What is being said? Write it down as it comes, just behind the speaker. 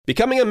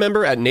Becoming a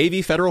member at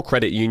Navy Federal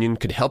Credit Union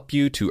could help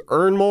you to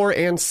earn more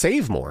and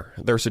save more.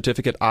 Their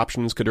certificate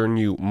options could earn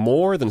you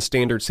more than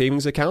standard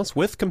savings accounts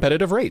with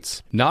competitive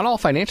rates. Not all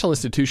financial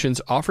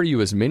institutions offer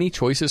you as many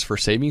choices for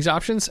savings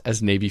options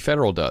as Navy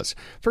Federal does.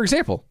 For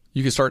example,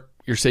 you can start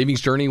your savings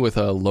journey with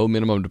a low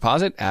minimum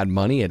deposit, add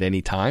money at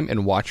any time,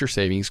 and watch your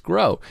savings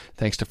grow.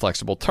 Thanks to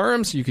flexible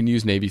terms, you can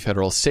use Navy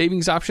Federal's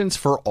savings options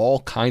for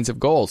all kinds of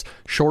goals,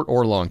 short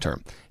or long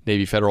term.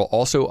 Navy Federal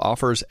also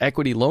offers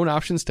equity loan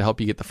options to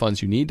help you get the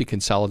funds you need to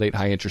consolidate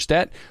high-interest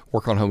debt,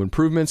 work on home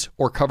improvements,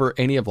 or cover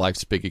any of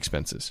life's big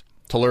expenses.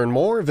 To learn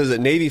more,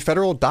 visit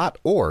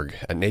NavyFederal.org.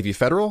 At Navy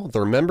Federal,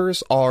 their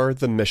members are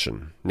the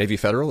mission. Navy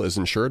Federal is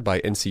insured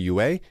by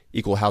NCUA,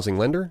 Equal Housing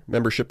Lender,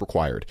 membership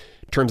required.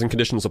 Terms and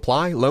conditions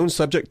apply, loans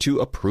subject to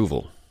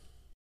approval.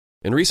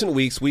 In recent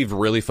weeks, we've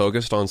really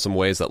focused on some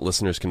ways that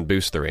listeners can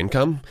boost their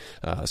income.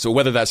 So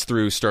whether that's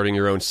through starting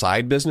your own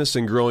side business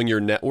and growing your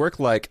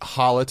network like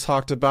Hala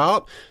talked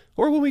about,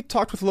 or when we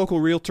talked with local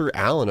realtor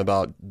Alan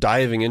about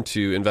diving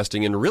into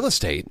investing in real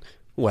estate,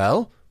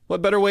 well,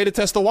 what better way to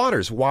test the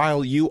waters?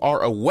 While you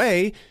are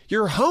away,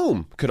 your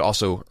home could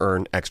also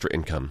earn extra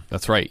income.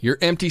 That's right. Your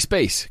empty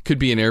space could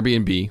be an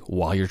Airbnb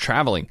while you're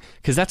traveling,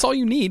 because that's all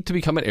you need to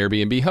become an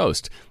Airbnb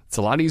host. It's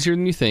a lot easier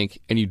than you think,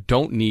 and you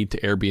don't need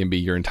to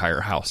Airbnb your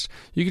entire house.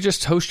 You can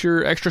just host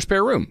your extra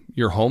spare room.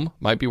 Your home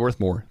might be worth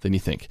more than you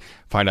think.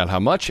 Find out how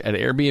much at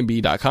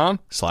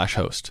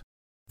airbnb.com/host.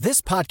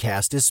 This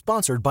podcast is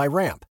sponsored by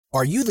Ramp.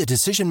 Are you the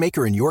decision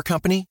maker in your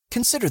company?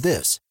 Consider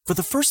this. For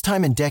the first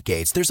time in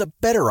decades, there's a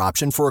better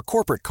option for a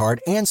corporate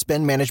card and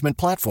spend management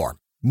platform.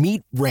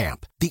 Meet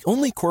Ramp, the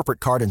only corporate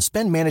card and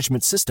spend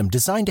management system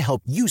designed to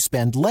help you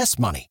spend less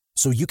money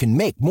so you can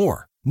make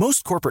more.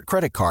 Most corporate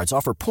credit cards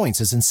offer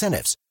points as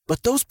incentives,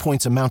 but those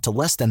points amount to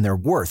less than their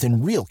worth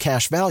in real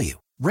cash value.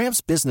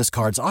 Ramp's business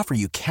cards offer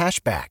you cash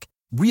back,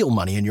 real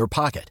money in your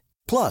pocket.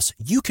 Plus,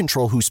 you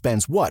control who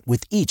spends what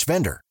with each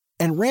vendor.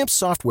 And Ramp's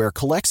software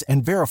collects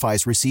and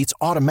verifies receipts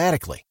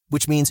automatically,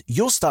 which means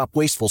you'll stop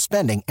wasteful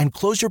spending and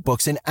close your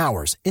books in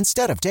hours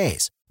instead of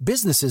days.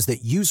 Businesses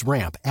that use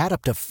Ramp add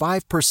up to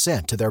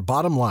 5% to their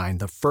bottom line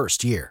the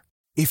first year.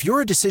 If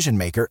you're a decision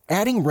maker,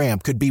 adding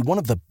Ramp could be one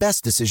of the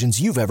best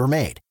decisions you've ever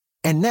made.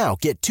 And now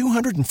get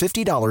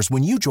 $250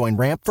 when you join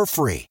Ramp for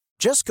free.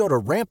 Just go to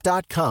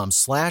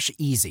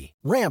ramp.com/easy.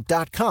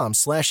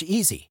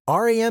 Ramp.com/easy.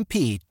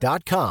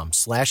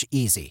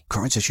 RAMP.com/easy.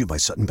 Cards issued by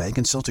Sutton Bank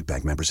and Celtic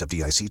Bank, members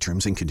FDIC.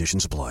 Terms and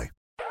conditions apply.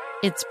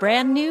 It's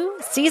brand new,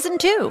 Season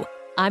 2.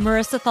 I'm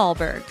Marissa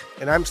Thalberg.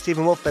 And I'm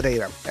Stephen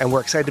Wolf-Bedeta. And we're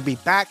excited to be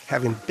back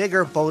having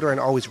bigger, bolder, and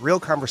always real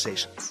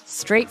conversations.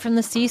 Straight from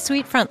the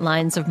C-suite front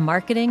lines of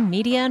marketing,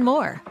 media, and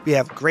more. We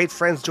have great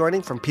friends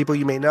joining from people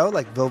you may know,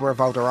 like Wilmer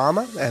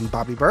Valderrama and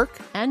Bobby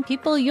Burke. And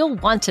people you'll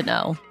want to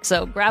know.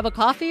 So grab a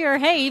coffee or,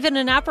 hey, even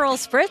an Aperol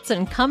Spritz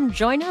and come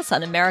join us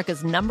on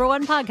America's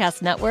 #1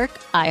 podcast network,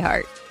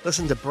 iHeart.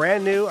 Listen to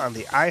Brand New on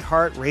the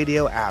iHeart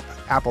Radio app,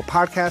 Apple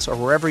Podcasts, or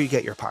wherever you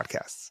get your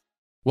podcasts.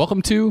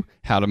 Welcome to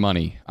How to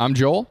Money. I'm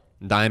Joel.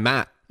 And I'm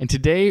Matt. And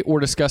today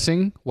we're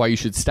discussing why you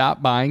should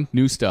stop buying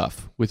new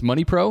stuff with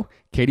Money Pro,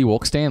 Katy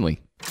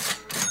Wolk-Stanley.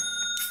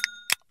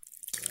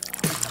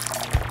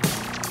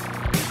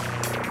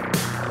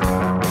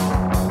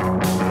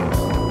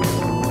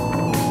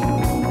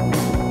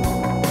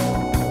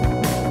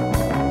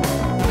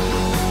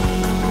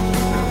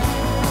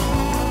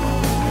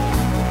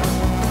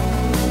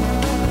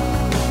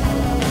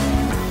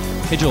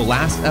 Hey Joel,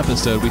 last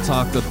episode we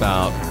talked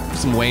about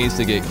some ways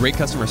to get great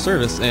customer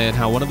service and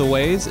how one of the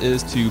ways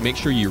is to make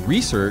sure you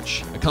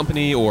research a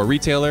company or a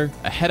retailer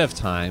ahead of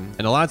time.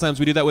 And a lot of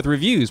times we do that with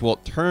reviews. Well,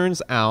 it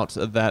turns out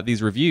that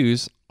these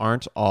reviews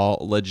aren't all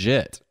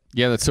legit.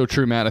 Yeah, that's so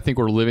true, Matt. I think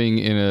we're living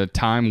in a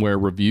time where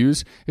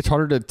reviews, it's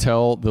harder to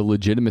tell the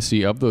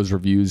legitimacy of those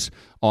reviews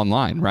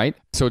online, right?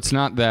 So it's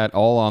not that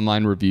all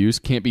online reviews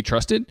can't be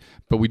trusted,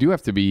 but we do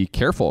have to be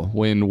careful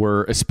when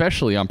we're,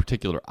 especially on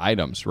particular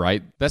items,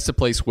 right? That's the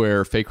place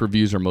where fake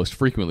reviews are most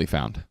frequently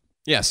found.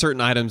 Yeah, certain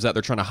items that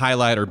they're trying to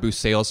highlight or boost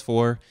sales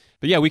for.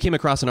 But yeah, we came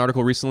across an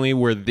article recently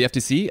where the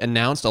FTC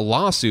announced a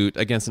lawsuit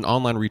against an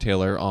online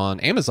retailer on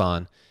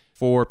Amazon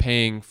for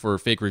paying for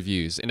fake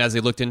reviews. And as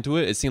they looked into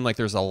it, it seemed like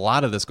there's a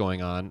lot of this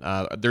going on.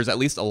 There's at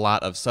least a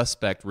lot of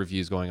suspect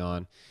reviews going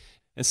on.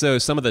 And so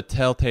some of the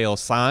telltale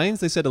signs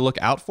they said to look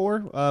out for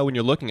when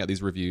you're looking at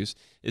these reviews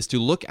is to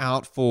look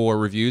out for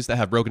reviews that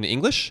have broken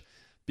English,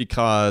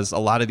 because a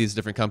lot of these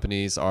different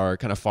companies are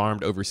kind of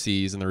farmed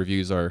overseas and the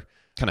reviews are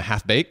kind of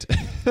half-baked.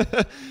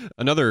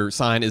 Another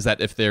sign is that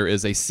if there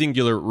is a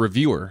singular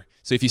reviewer,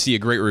 so if you see a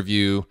great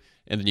review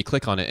and then you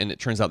click on it and it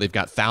turns out they've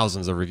got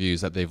thousands of reviews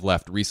that they've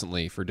left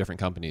recently for different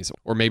companies,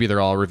 or maybe they're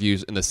all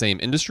reviews in the same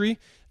industry,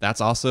 that's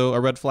also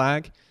a red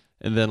flag.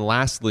 And then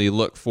lastly,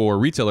 look for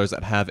retailers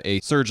that have a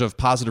surge of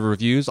positive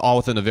reviews all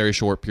within a very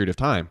short period of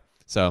time.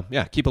 So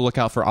yeah, keep a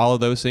lookout for all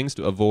of those things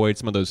to avoid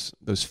some of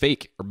those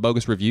fake or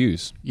bogus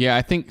reviews. Yeah,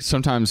 I think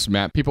sometimes,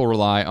 Matt, people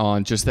rely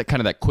on just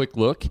that quick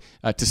look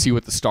to see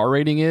what the star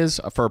rating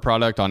is for a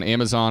product on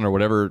Amazon or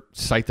whatever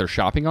site they're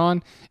shopping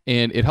on.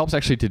 And it helps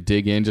actually to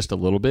dig in just a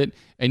little bit.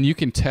 And you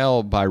can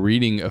tell by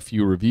reading a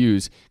few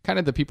reviews, kind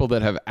of the people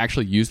that have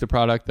actually used the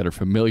product, that are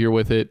familiar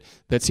with it,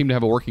 that seem to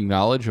have a working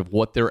knowledge of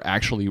what they're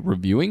actually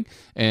reviewing.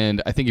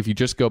 And I think if you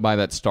just go by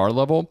that star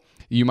level,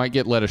 you might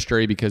get led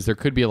astray because there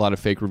could be a lot of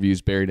fake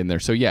reviews buried in there.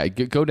 So yeah,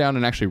 go down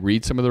and actually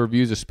read some of the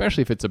reviews,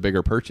 especially if it's a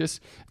bigger purchase.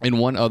 And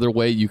one other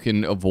way you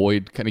can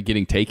avoid kind of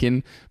getting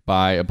taken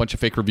by a bunch of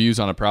fake reviews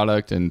on a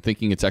product and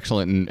thinking it's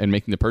excellent and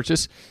making the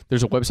purchase,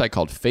 there's a website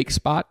called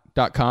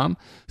fakespot.com.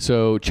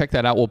 So check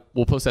that out.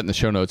 We'll post that in the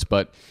show notes.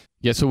 But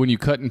yeah, so when you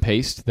cut and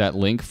paste that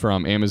link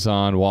from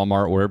Amazon,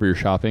 Walmart, wherever you're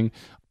shopping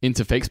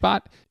into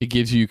FakeSpot, it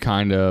gives you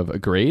kind of a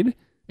grade.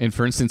 And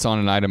for instance, on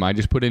an item I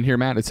just put in here,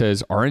 Matt, it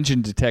says, our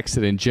engine detects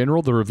that in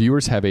general, the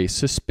reviewers have a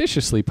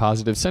suspiciously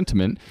positive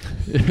sentiment.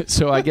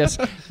 So I guess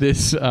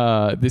this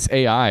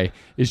AI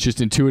is just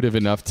intuitive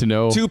enough to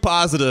know. Too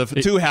positive,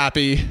 too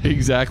happy.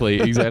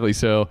 Exactly.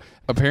 So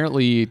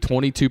apparently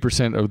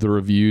 22% of the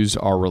reviews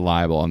are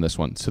reliable on this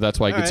one. So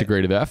that's why it gets a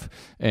grade of F.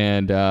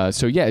 And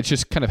so yeah, it's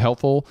just kind of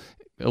helpful.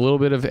 A little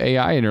bit of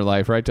AI in your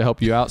life, right, to help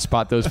you out,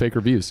 spot those fake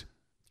reviews.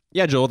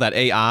 Yeah, Joel, that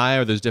AI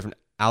or those different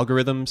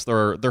algorithms,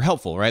 they're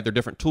helpful, right? They're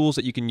different tools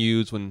that you can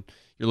use when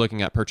you're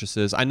looking at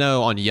purchases. I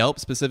know on Yelp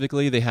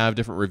specifically, they have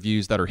different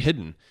reviews that are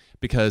hidden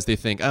because they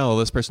think, oh,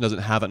 this person doesn't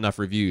have enough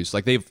reviews.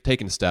 Like they've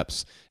taken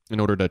steps in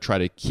order to try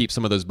to keep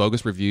some of those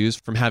bogus reviews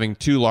from having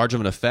too large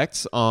of an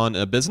effect on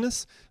a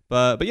business.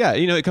 But yeah,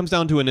 it comes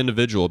down to an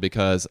individual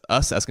because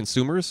us as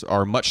consumers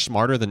are much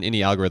smarter than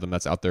any algorithm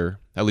that's out there,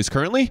 at least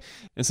currently.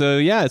 And so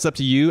yeah, it's up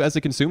to you as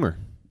a consumer.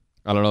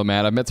 I don't know,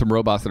 Matt. I've met some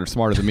robots that are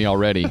smarter than me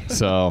already,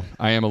 so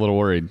I am a little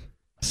worried.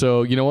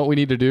 So you know what we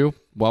need to do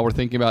while we're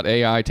thinking about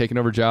AI taking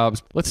over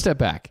jobs? Let's step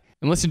back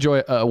and let's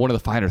enjoy one of the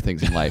finer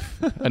things in life,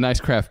 a nice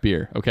craft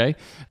beer, okay?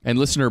 And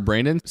listener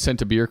Brandon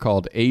sent a beer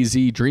called AZ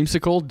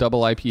Dreamsicle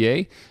Double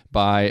IPA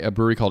by a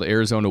brewery called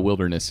Arizona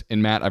Wilderness.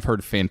 And Matt, I've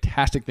heard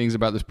fantastic things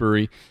about this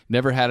brewery.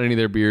 Never had any of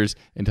their beers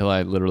until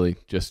I literally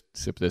just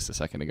sipped this a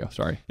second ago.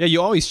 Sorry. Yeah,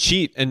 you always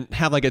cheat and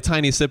have like a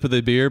tiny sip of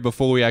the beer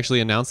before we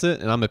actually announce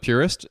it. And I'm a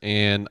purist,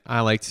 and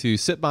I like to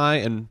sit by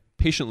and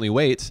patiently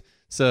wait.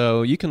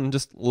 So you can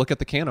just look at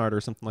the can art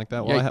or something like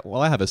that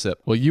while I have a sip.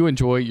 Well, you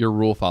enjoy your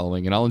rule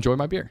following, and I'll enjoy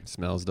my beer. It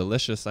smells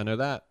delicious. I know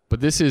that. But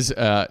this is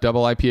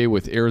double IPA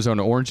with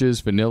Arizona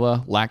oranges,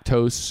 vanilla,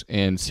 lactose,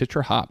 and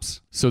citra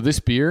hops. So this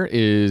beer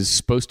is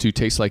supposed to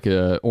taste like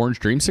an orange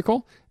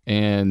dreamsicle.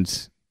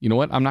 And you know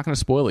what? I'm not going to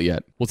spoil it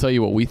yet. We'll tell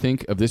you what we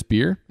think of this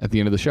beer at the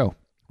end of the show.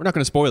 We're not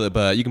going to spoil it,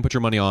 but you can put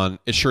your money on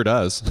it sure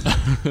does.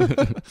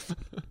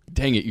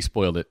 Dang it, you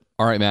spoiled it.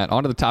 All right, Matt,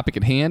 on to the topic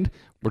at hand.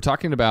 We're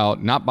talking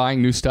about not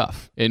buying new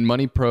stuff. And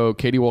Money Pro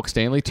Katy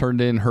Wolk-Stanley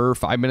turned in her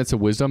 5 minutes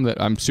of wisdom that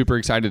I'm super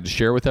excited to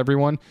share with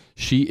everyone.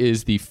 She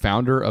is the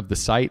founder of the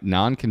site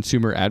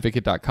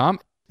nonconsumeradvocate.com.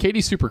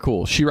 Katy's super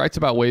cool. She writes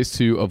about ways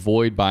to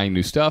avoid buying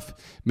new stuff,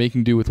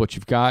 making do with what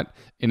you've got,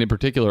 and in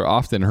particular,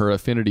 often her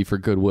affinity for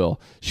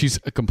Goodwill. She's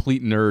a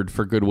complete nerd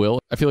for Goodwill.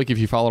 I feel like if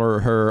you follow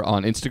her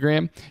on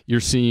Instagram, you're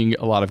seeing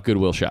a lot of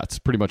Goodwill shots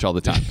pretty much all the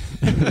time.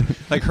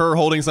 Like her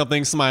holding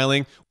something,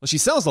 smiling. Well, she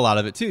sells a lot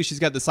of it too. She's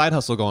got the side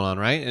hustle going on,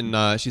 right?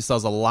 And she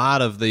sells a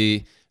lot of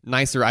the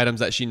nicer items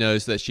that she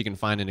knows that she can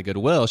find in a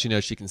Goodwill. She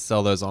knows she can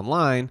sell those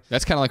online.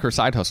 That's kind of like her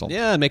side hustle.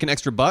 Yeah, make an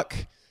extra buck.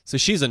 So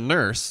she's a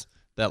nurse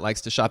that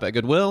likes to shop at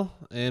Goodwill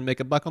and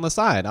make a buck on the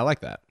side. I like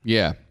that.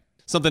 Yeah.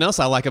 Something else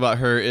I like about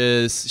her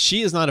is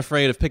she is not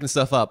afraid of picking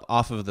stuff up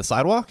off of the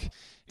sidewalk.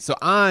 So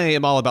I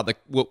am all about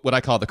what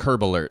I call the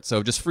curb alert.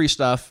 So just free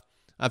stuff.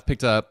 I've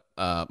picked up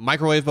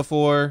microwave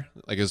before.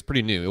 Like it was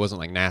pretty new. It wasn't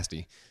like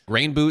nasty.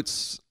 Rain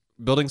boots,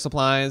 building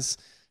supplies.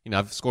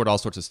 I've scored all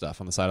sorts of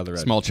stuff on the side of the road.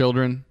 Small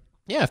children.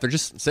 Yeah, if they're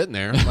just sitting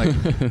there.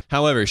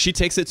 However, she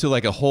takes it to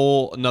like a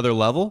whole another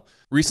level.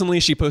 Recently,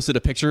 she posted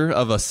a picture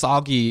of a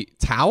soggy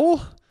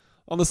towel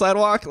on the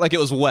sidewalk. Like it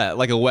was wet,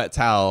 like a wet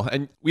towel.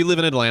 And we live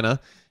in Atlanta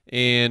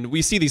and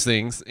we see these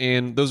things,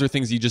 and those are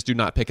things you just do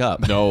not pick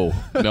up. No,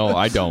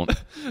 I don't.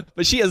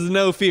 But she has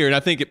no fear. And I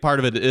think part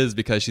of it is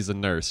because she's a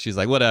nurse. She's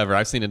like, whatever,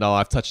 I've seen it all.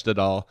 I've touched it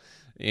all.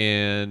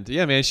 And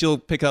yeah, man, she'll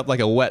pick up like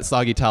a wet,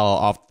 soggy towel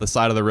off the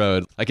side of the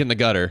road, like in the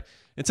gutter,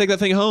 and take that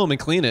thing home and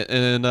clean it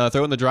and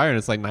throw it in the dryer. And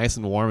it's like nice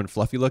and warm and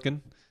fluffy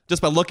looking.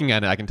 Just by looking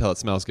at it, I can tell it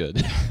smells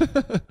good.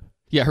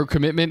 Yeah, her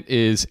commitment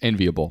is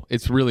enviable.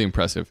 It's really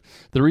impressive.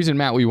 The reason,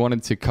 Matt, we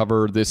wanted to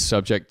cover this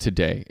subject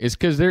today is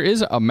because there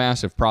is a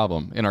massive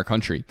problem in our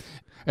country.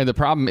 And the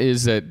problem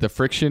is that the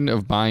friction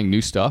of buying new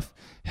stuff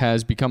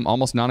has become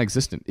almost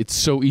non-existent. It's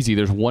so easy.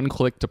 There's one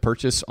click to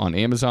purchase on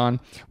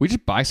Amazon. We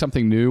just buy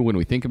something new when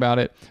we think about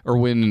it, or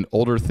when an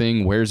older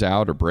thing wears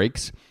out or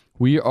breaks.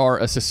 We are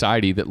a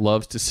society that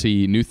loves to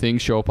see new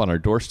things show up on our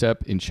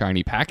doorstep in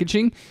shiny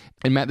packaging.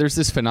 And Matt, there's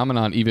this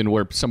phenomenon even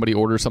where somebody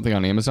orders something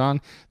on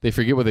Amazon, they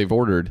forget what they've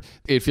ordered.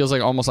 It feels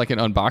like almost like an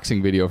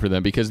unboxing video for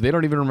them because they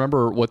don't even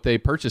remember what they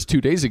purchased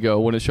 2 days ago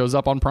when it shows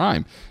up on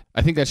Prime.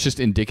 I think that's just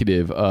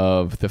indicative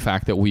of the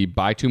fact that we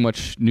buy too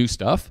much new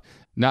stuff.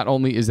 Not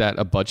only is that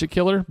a budget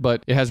killer,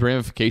 but it has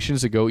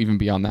ramifications that go even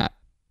beyond that.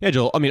 Yeah,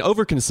 Joel. I mean,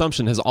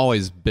 overconsumption has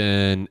always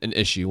been an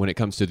issue when it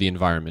comes to the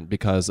environment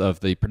because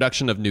of the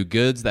production of new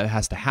goods that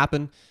has to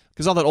happen,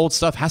 because all that old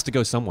stuff has to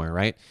go somewhere,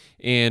 right?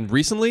 And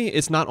recently,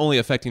 it's not only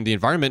affecting the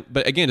environment,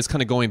 but again, it's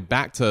kind of going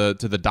back to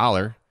the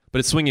dollar, but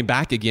it's swinging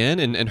back again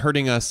and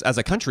hurting us as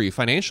a country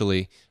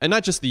financially, and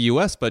not just the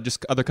US, but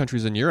just other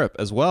countries in Europe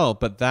as well.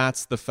 But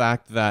that's the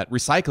fact that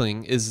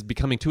recycling is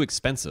becoming too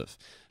expensive.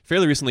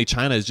 Fairly recently,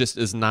 China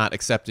is not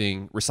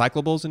accepting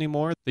recyclables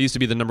anymore. They used to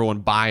be the number one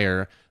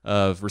buyer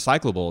of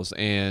recyclables,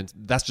 and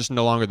that's just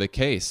no longer the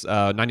case.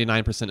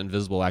 99%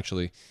 invisible,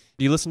 actually.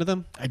 Do you listen to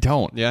them? I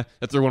don't. Yeah,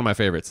 they're one of my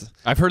favorites.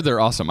 I've heard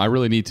they're awesome. I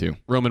really need to.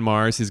 Roman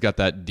Mars, he's got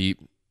that deep,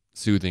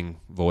 soothing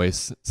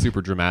voice,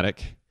 super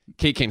dramatic.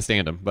 Kate can't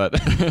stand him, but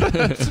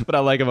but I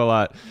like him a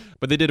lot.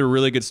 But they did a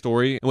really good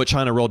story. And what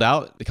China rolled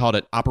out, they called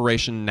it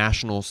Operation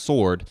National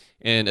Sword.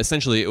 And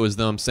essentially it was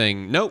them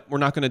saying, nope, we're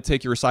not going to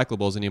take your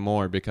recyclables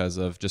anymore because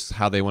of just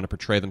how they want to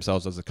portray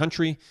themselves as a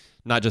country,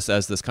 not just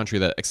as this country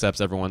that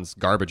accepts everyone's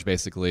garbage,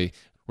 basically,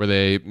 where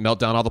they melt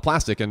down all the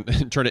plastic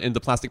and turn it into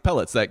plastic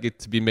pellets that get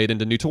to be made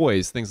into new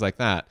toys, things like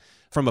that.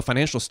 From a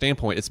financial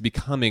standpoint, it's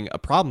becoming a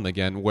problem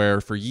again, where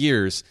for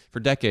years,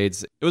 for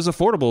decades, it was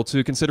affordable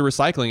to consider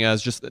recycling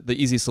as just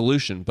the easy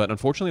solution. But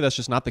unfortunately, that's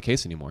just not the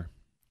case anymore.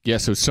 Yeah,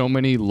 so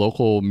many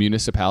local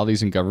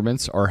municipalities and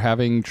governments are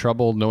having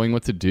trouble knowing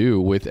what to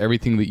do with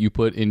everything that you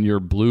put in your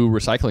blue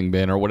recycling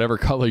bin or whatever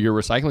color your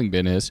recycling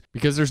bin is,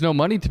 because there's no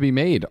money to be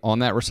made on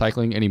that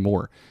recycling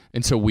anymore.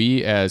 And so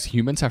we as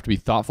humans have to be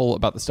thoughtful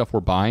about the stuff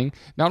we're buying,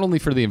 not only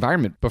for the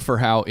environment, but for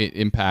how it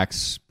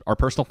impacts our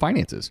personal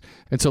finances.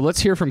 And so let's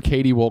hear from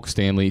Katy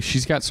Wolk-Stanley.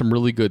 She's got some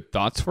really good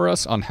thoughts for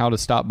us on how to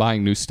stop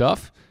buying new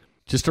stuff.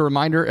 Just a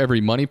reminder, every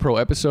Money Pro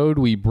episode,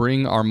 we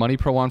bring our Money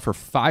Pro on for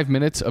 5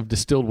 minutes of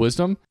distilled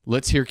wisdom.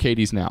 Let's hear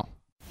Katy's now.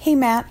 Hey,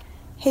 Matt.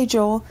 Hey,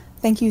 Joel.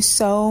 Thank you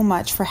so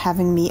much for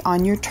having me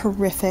on your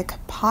terrific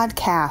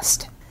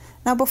podcast.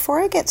 Now, before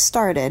I get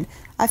started,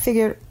 I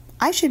figured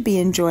I should be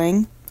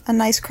enjoying a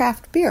nice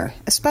craft beer,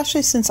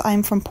 especially since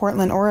I'm from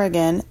Portland,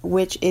 Oregon,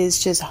 which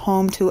is just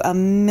home to a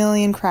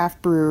million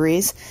craft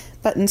breweries.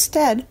 But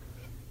instead,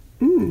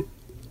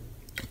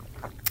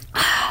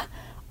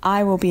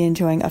 I will be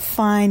enjoying a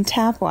fine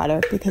tap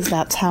water because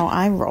that's how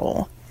I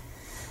roll.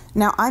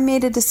 Now, I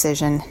made a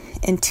decision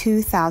in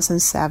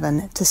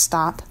 2007 to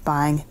stop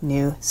buying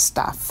new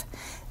stuff.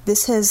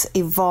 This has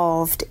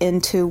evolved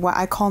into what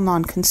I call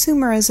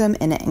non-consumerism,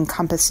 and it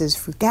encompasses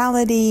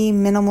frugality,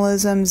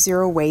 minimalism,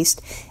 zero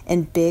waste,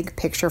 and big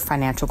picture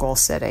financial goal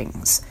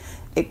settings.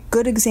 A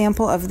good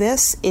example of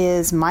this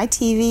is my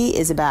TV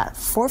is about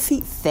 4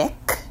 feet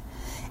thick,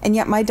 and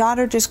yet my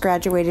daughter just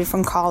graduated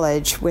from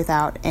college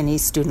without any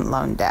student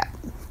loan debt.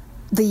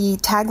 The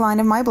tagline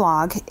of my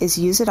blog is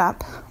use it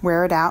up,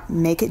 wear it out,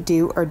 make it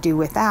do or do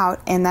without,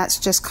 and that's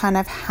just kind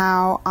of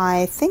how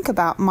I think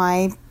about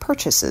my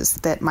purchases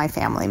that my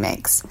family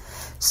makes.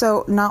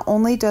 So not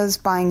only does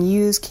buying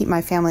used keep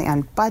my family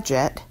on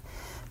budget,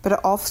 but it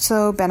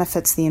also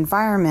benefits the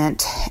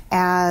environment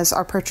as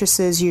our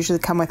purchases usually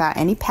come without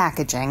any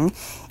packaging,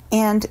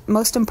 and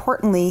most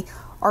importantly,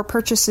 our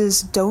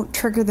purchases don't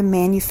trigger the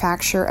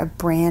manufacture of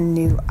brand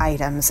new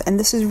items. And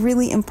this is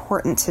really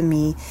important to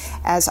me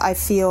as I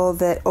feel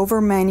that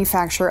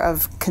over-manufacture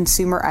of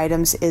consumer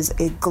items is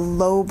a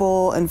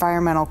global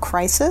environmental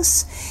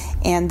crisis,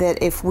 and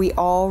that if we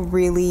all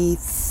really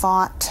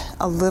thought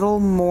a little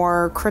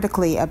more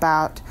critically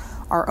about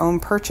our own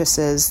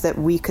purchases, that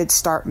we could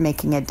start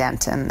making a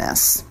dent in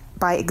this.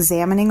 By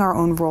examining our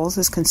own roles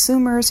as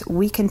consumers,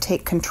 we can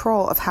take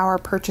control of how our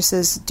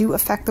purchases do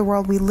affect the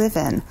world we live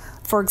in.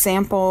 For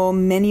example,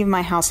 many of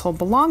my household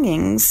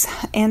belongings,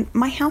 and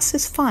my house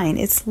is fine,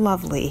 it's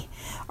lovely,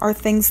 are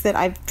things that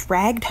I've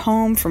dragged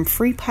home from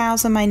free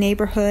piles in my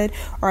neighborhood,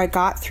 or I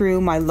got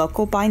through my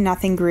local Buy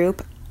Nothing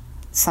group,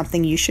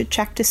 something you should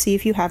check to see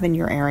if you have in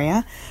your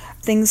area.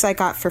 Things I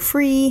got for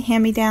free,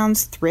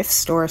 hand-me-downs, thrift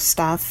store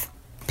stuff.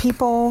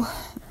 People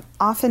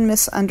often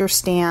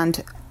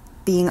misunderstand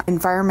being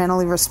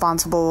environmentally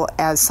responsible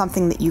as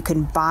something that you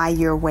can buy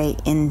your way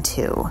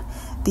into.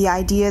 The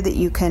idea that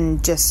you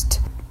can just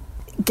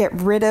get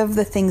rid of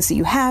the things that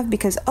you have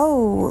because,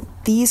 oh,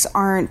 these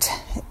aren't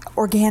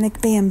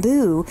organic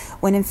bamboo,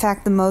 when in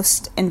fact the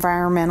most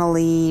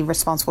environmentally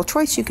responsible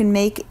choice you can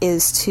make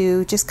is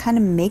to just kind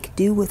of make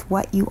do with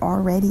what you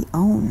already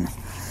own.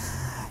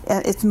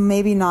 It's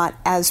maybe not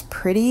as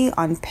pretty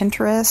on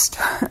Pinterest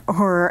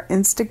or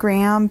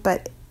Instagram,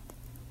 but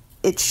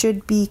it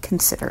should be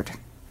considered.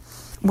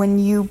 When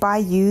you buy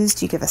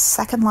used, you give a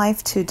second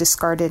life to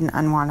discarded and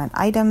unwanted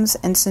items.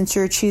 And since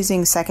you're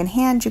choosing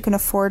secondhand, you can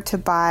afford to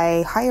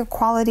buy higher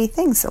quality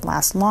things that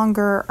last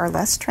longer, are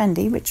less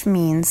trendy, which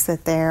means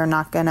that they're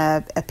not going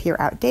to appear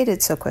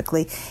outdated so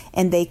quickly,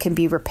 and they can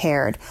be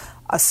repaired.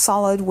 A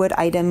solid wood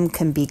item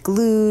can be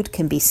glued,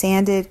 can be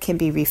sanded, can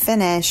be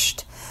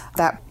refinished.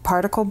 That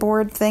particle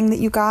board thing that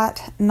you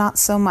got, not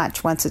so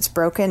much. Once it's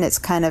broken, it's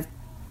kind of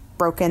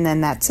broken,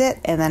 then that's it,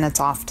 and then it's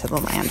off to the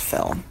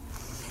landfill.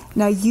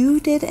 Now, you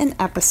did an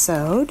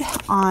episode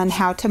on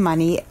How to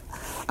Money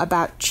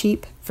about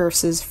cheap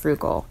versus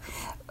frugal.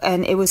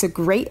 And it was a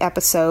great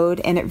episode,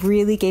 and it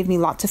really gave me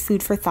lots of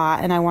food for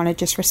thought, and I want to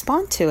just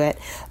respond to it.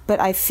 But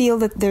I feel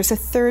that there's a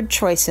third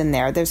choice in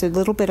there. There's a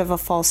little bit of a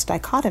false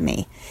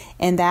dichotomy,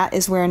 and that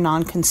is where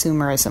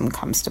non-consumerism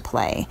comes to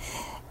play.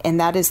 And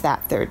that is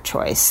that third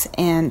choice.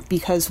 And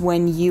because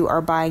when you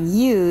are buying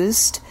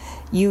used,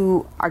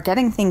 you are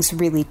getting things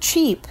really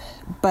cheap,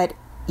 but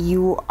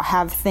you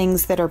have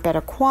things that are better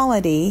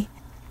quality.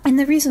 And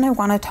the reason I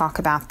want to talk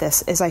about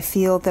this is I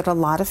feel that a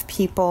lot of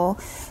people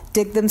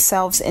dig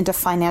themselves into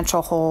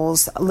financial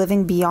holes,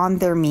 living beyond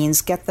their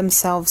means, get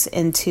themselves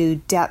into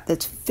debt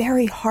that's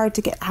very hard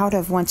to get out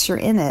of once you're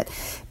in it,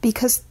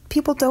 because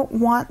people don't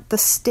want the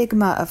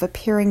stigma of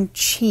appearing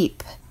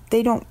cheap.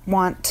 They don't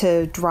want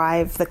to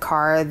drive the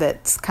car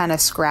that's kind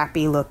of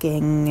scrappy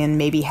looking and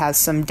maybe has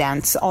some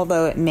dents,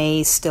 although it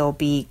may still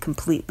be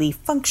completely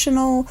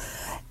functional.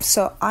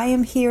 So I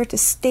am here to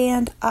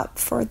stand up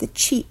for the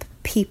cheap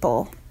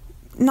people.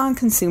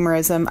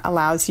 Non-consumerism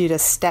allows you to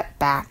step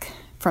back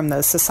from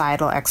those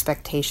societal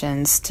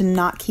expectations, to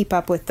not keep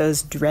up with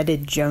those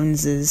dreaded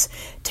Joneses,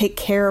 take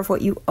care of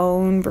what you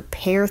own,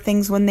 repair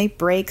things when they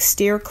break,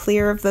 steer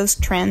clear of those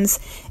trends,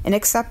 and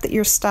accept that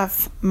your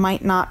stuff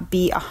might not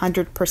be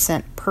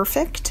 100%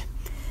 perfect.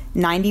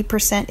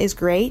 90% is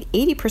great,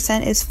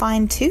 80% is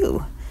fine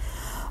too.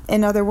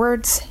 In other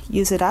words,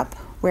 use it up,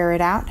 wear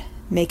it out,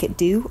 make it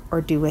do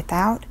or do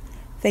without.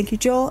 Thank you,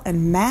 Joel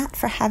and Matt,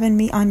 for having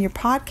me on your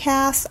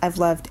podcast. I've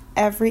loved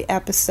every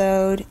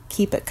episode.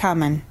 Keep it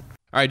coming.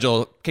 All right,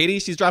 Joel. Katy,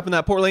 she's dropping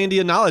that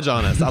Portlandia knowledge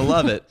on us. I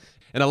love it.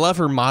 And I love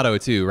her motto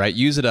too, right?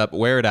 Use it up,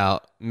 wear it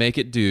out, make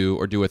it do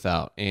or do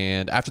without.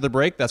 And after the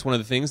break, that's one of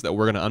the things that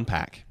we're going to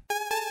unpack.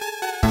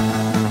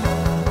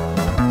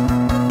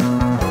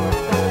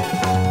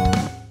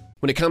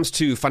 When it comes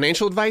to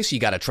financial advice, you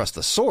got to trust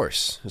the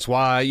source. That's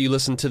why you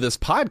listen to this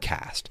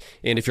podcast.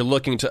 And if you're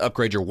looking to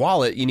upgrade your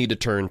wallet, you need to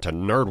turn to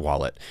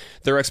NerdWallet.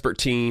 Their expert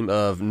team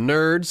of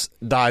nerds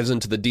dives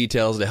into the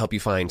details to help you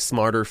find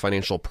smarter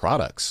financial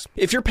products.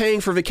 If you're paying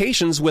for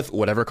vacations with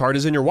whatever card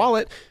is in your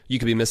wallet, you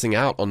could be missing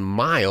out on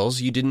miles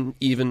you didn't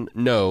even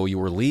know you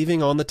were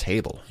leaving on the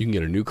table. You can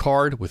get a new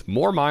card with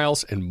more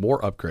miles and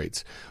more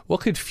upgrades. What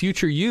could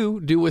future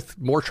you do with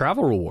more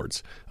travel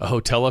rewards? A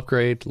hotel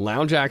upgrade,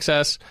 lounge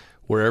access.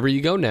 Wherever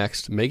you go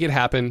next, make it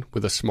happen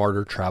with a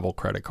smarter travel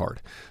credit card.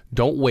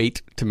 Don't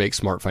wait to make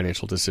smart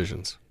financial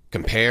decisions.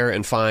 Compare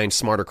and find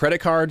smarter credit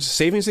cards,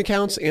 savings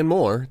accounts, and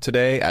more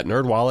today at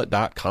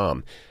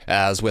nerdwallet.com.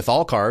 As with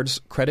all cards,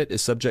 credit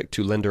is subject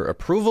to lender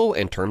approval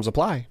and terms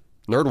apply.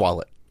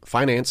 NerdWallet.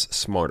 Finance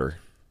smarter.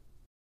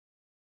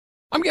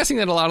 I'm guessing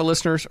that a lot of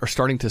listeners are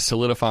starting to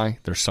solidify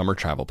their summer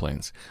travel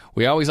plans.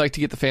 We always like to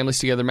get the families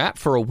together, Matt,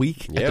 for a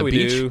week at the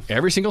beach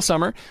every single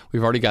summer.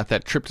 We've already got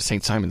that trip to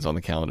St. Simon's on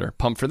the calendar.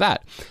 Pumped for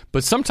that.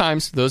 But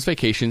sometimes those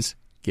vacations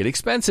get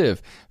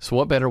expensive. So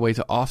what better way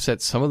to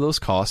offset some of those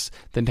costs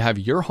than to have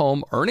your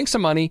home earning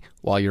some money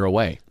while you're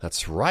away?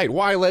 That's right.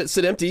 Why let it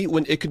sit empty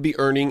when it could be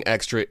earning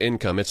extra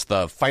income? It's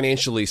the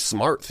financially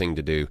smart thing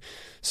to do.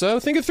 So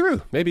think it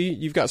through. Maybe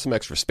you've got some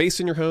extra space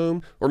in your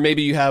home, or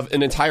maybe you have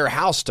an entire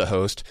house to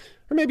host.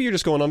 Or maybe you're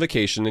just going on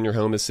vacation and your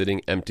home is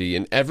sitting empty.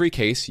 In every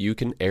case, you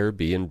can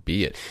Airbnb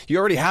it. You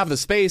already have the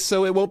space,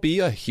 so it won't be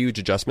a huge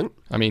adjustment.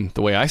 I mean,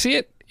 the way I see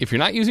it, if you're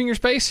not using your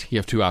space, you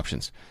have two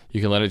options. You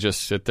can let it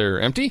just sit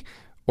there empty,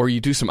 or you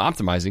do some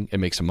optimizing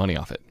and make some money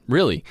off it.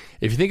 Really,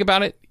 if you think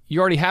about it, you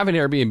already have an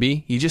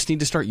Airbnb. You just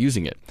need to start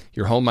using it.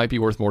 Your home might be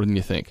worth more than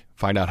you think.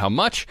 Find out how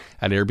much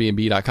at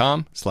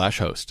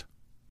airbnb.com/host.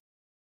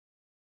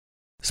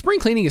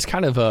 Spring cleaning is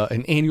kind of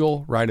an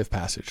annual rite of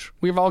passage.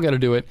 We've all got to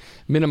do it,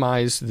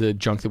 minimize the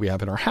junk that we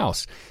have in our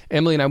house.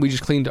 Emily and I, we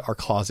just cleaned our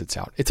closets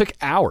out. It took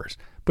hours,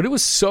 but it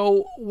was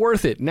so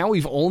worth it. Now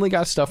we've only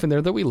got stuff in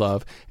there that we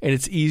love, and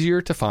it's easier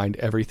to find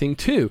everything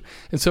too.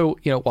 And so,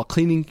 while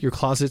cleaning your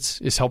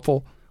closets is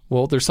helpful,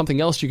 well, there's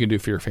something else you can do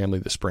for your family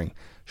this spring.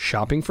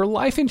 Shopping for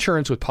life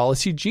insurance with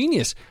Policy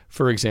Genius,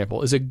 for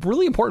example, is a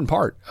really important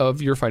part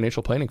of your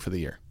financial planning for the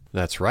year.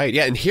 That's right.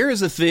 Yeah, and here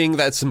is the thing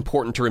that's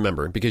important to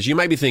remember, because you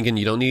might be thinking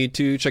you don't need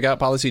to check out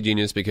Policy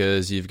Genius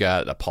because you've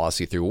got a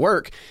policy through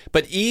work.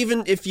 But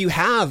even if you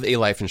have a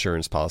life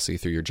insurance policy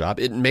through your job,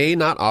 it may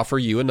not offer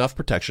you enough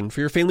protection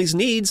for your family's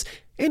needs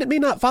and it may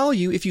not follow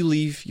you if you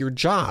leave your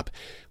job.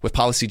 With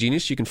Policy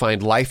Genius, you can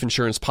find life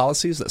insurance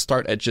policies that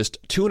start at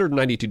just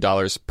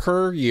 $292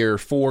 per year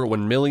for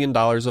 $1 million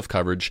of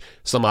coverage.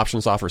 Some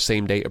options offer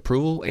same-day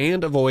approval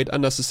and avoid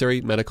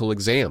unnecessary medical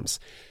exams.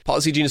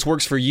 Policy Genius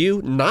works for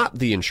you, not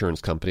the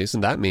insurance companies,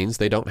 and that means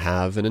they don't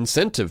have an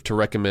incentive to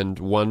recommend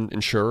one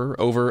insurer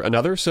over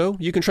another, so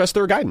you can trust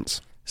their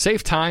guidance.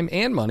 Save time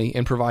and money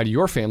and provide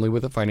your family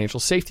with a financial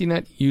safety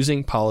net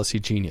using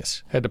Policy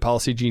Genius. Head to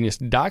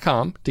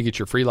policygenius.com to get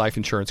your free life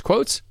insurance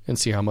quotes and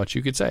see how much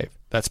you could save.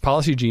 That's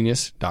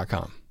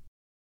policygenius.com.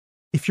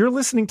 If you're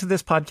listening to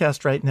this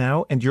podcast right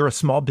now and you're a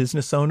small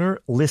business owner,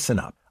 listen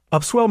up.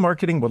 Upswell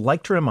Marketing would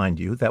like to remind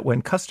you that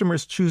when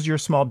customers choose your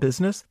small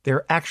business,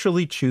 they're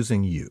actually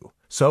choosing you.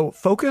 So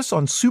focus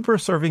on super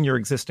serving your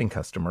existing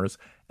customers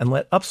and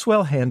let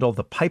Upswell handle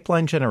the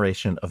pipeline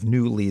generation of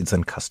new leads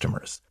and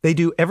customers. They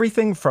do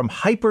everything from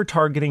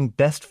hyper-targeting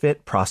best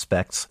fit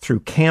prospects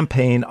through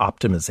campaign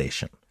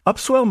optimization.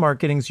 Upswell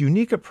Marketing's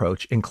unique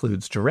approach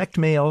includes direct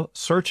mail,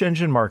 search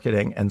engine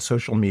marketing, and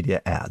social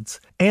media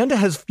ads, and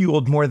has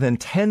fueled more than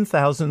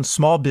 10,000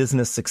 small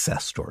business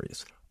success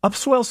stories.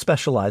 Upswell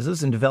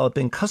specializes in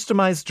developing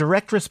customized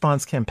direct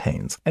response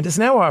campaigns and is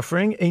now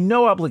offering a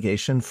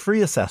no-obligation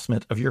free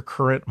assessment of your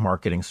current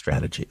marketing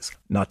strategies.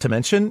 Not to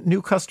mention,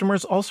 new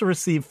customers also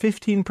receive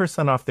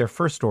 15% off their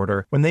first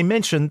order when they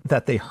mention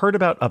that they heard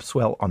about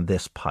Upswell on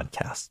this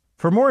podcast.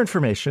 For more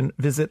information,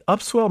 visit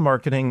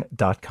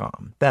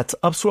upswellmarketing.com. That's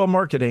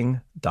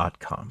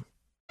upswellmarketing.com.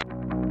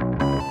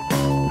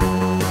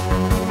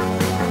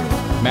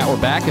 Matt,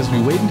 we're back. As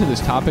we wade into this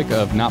topic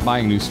of not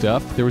buying new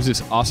stuff, there was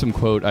this awesome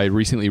quote I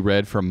recently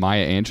read from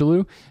Maya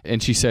Angelou,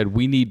 and she said,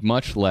 "We need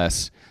much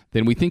less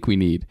than we think we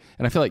need."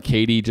 And I feel like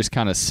Katy just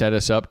kind of set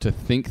us up to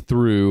think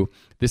through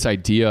this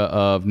idea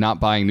of not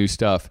buying new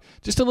stuff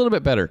just a little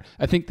bit better.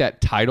 I think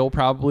that title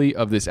probably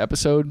of this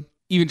episode,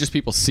 even just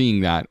people seeing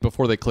that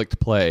before they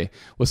clicked play,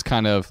 was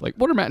kind of like,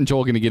 what are Matt and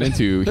Joel going to get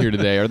into here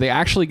today? Are they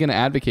actually going to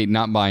advocate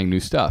not buying new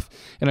stuff?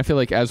 And I feel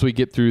like as we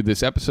get through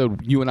this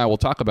episode, you and I will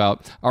talk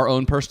about our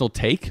own personal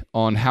take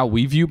on how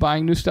we view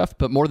buying new stuff.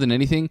 But more than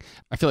anything,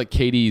 I feel like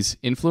Katy's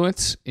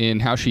influence in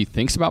how she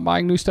thinks about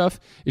buying new stuff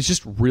is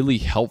just really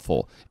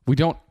helpful. We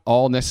don't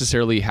all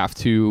necessarily have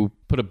to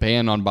put a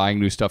ban on buying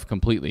new stuff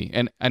completely.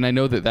 And I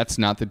know that that's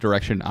not the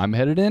direction I'm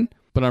headed in,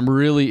 but I'm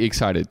really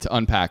excited to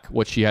unpack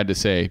what she had to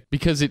say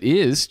because it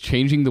is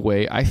changing the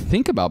way I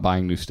think about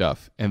buying new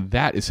stuff, and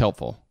that is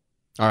helpful.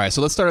 All right,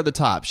 so let's start at the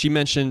top. She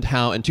mentioned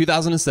how in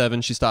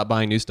 2007 she stopped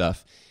buying new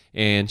stuff,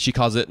 and she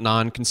calls it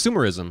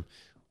non-consumerism,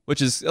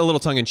 which is a little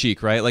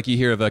tongue-in-cheek, right? Like you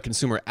hear of a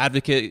consumer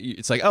advocate,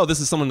 it's like, oh,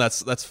 this is someone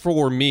that's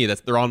for me,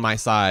 they're on my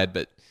side,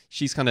 but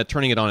she's kind of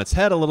turning it on its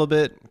head a little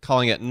bit,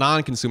 calling it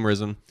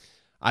non-consumerism.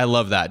 I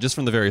love that. Just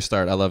from the very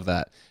start, I love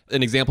that.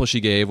 An example she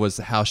gave was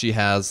how she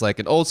has like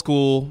an old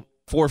school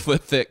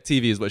 4-foot thick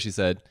TV is what she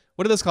said.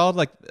 What are those called?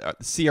 Like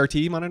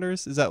CRT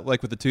monitors? Is that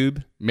like with the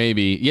tube?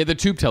 Maybe. Yeah, the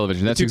tube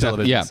television. That's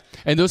exactly. Yeah. televisions.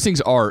 And those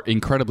things are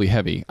incredibly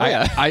heavy. Oh,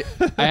 yeah. I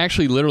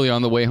actually literally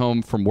on the way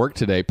home from work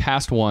today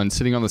passed one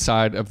sitting on the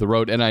side of the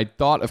road, and I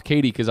thought of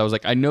Katy because I was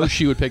like, I know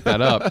she would pick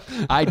that up.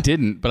 I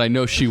didn't, but I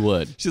know she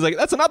would. She's like,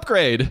 that's an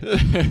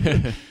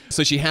upgrade.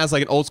 So she has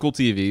like an old school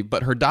TV,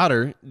 but her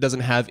daughter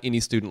doesn't have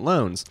any student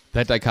loans.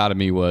 That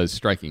dichotomy was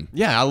striking.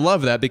 Yeah, I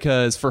love that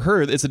because for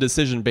her, it's a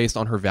decision based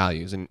on her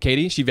values. And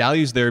Katy, she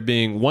values there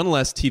being one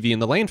less TV in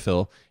the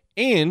landfill.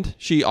 And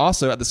she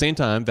also, at the same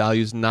time,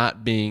 values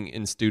not being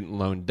in student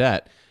loan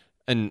debt.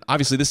 And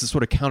obviously, this is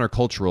sort of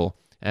countercultural,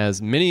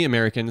 as many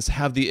Americans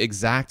have the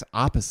exact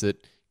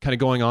opposite kind of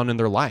going on in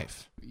their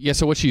life. Yeah,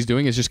 so what she's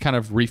doing is just kind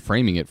of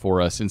reframing it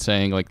for us and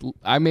saying, like,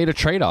 I made a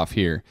trade-off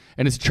here.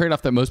 And it's a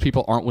trade-off that most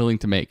people aren't willing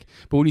to make.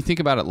 But when you think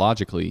about it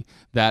logically,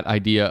 that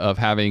idea of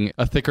having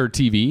a thicker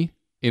TV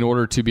in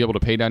order to be able to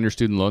pay down your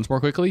student loans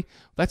more quickly,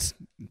 that's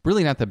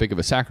really not that big of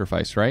a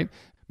sacrifice, right?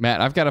 Matt,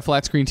 I've got a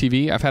flat screen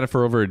TV. I've had it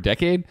for over a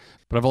decade,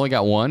 but I've only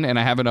got one, and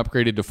I haven't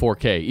upgraded to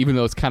 4K, even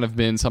though it's kind of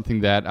been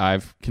something that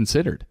I've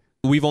considered.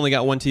 We've only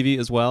got one TV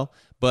as well,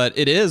 but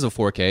it is a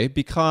 4K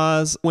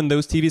because when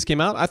those TVs came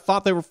out, I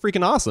thought they were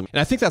freaking awesome. And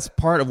I think that's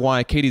part of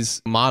why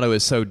Katy's motto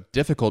is so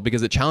difficult,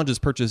 because it challenges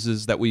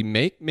purchases that we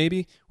make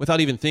maybe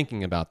without even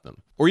thinking about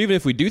them. Or even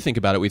if we do think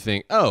about it, we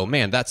think, oh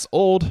man, that's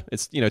old.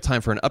 It's, time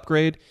for an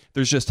upgrade.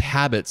 There's just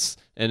habits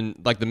and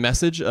like the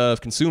message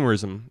of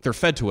consumerism, they're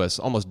fed to us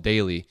almost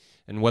daily.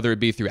 And whether it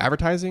be through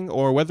advertising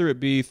or whether it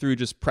be through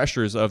just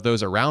pressures of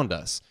those around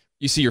us.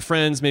 You see your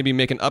friends maybe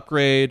make an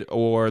upgrade,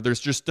 or there's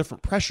just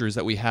different pressures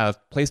that we have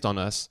placed on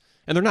us.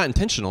 And they're not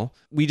intentional.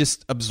 We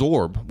just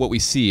absorb what we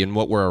see and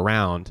what we're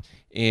around.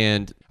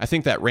 And I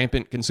think that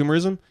rampant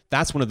consumerism,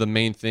 that's one of the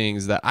main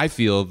things that I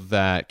feel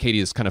that Katy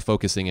is kind of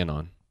focusing in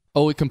on.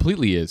 Oh, it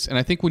completely is. And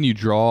I think when you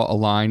draw a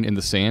line in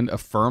the sand, a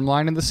firm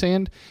line in the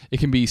sand, it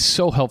can be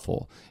so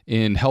helpful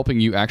in helping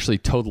you actually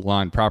toe the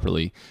line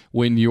properly.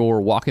 When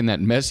you're walking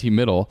that messy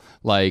middle,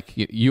 like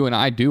you and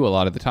I do a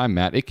lot of the time,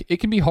 Matt, it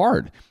can be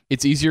hard.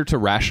 It's easier to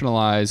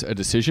rationalize a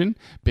decision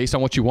based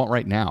on what you want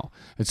right now.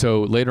 And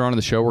so later on in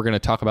the show, we're going to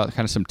talk about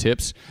kind of some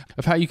tips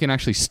of how you can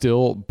actually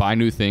still buy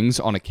new things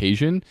on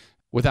occasion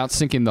without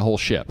sinking the whole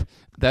ship.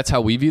 That's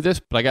how we view this,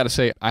 but I got to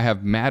say, I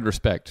have mad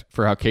respect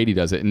for how Katy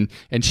does it.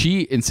 And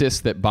she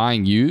insists that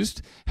buying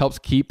used helps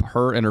keep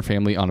her and her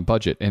family on a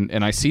budget.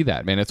 And I see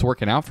that, man. It's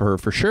working out for her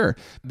for sure.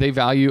 They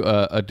value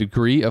a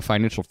degree of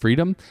financial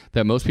freedom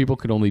that most people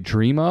could only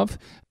dream of.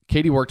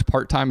 Katy worked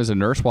part-time as a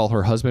nurse while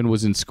her husband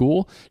was in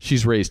school.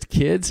 She's raised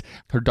kids.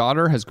 Her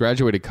daughter has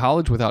graduated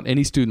college without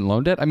any student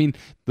loan debt. I mean,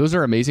 those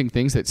are amazing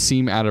things that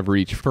seem out of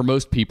reach for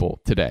most people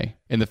today.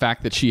 And the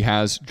fact that she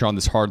has drawn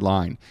this hard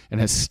line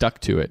and has stuck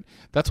to it,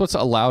 that's what's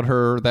allowed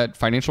her that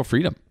financial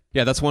freedom.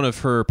 Yeah, that's one of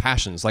her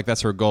passions. Like,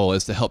 that's her goal,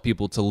 is to help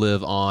people to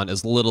live on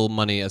as little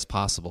money as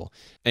possible.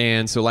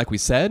 And so, like we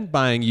said,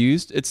 buying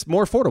used, it's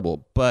more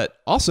affordable,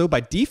 but also by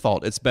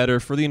default, it's better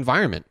for the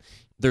environment.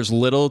 There's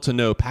little to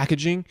no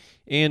packaging,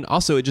 and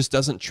also it just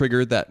doesn't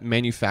trigger that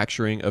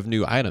manufacturing of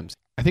new items.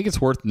 I think it's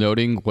worth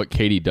noting what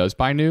Katy does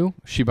buy new.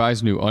 She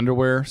buys new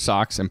underwear,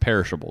 socks, and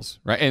perishables,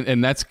 right?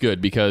 And that's good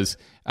because,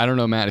 I don't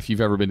know, Matt, if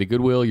you've ever been to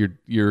Goodwill,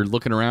 you're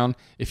looking around.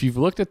 If you've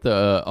looked at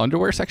the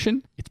underwear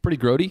section, it's pretty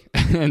grody.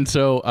 And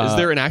so... is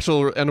there an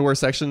actual underwear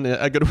section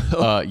at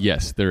Goodwill?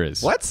 Yes, there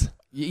is. What?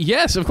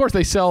 Yes, of course.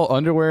 They sell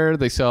underwear,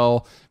 they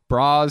sell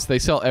bras, they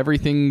sell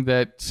everything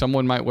that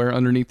someone might wear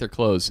underneath their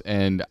clothes.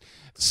 And...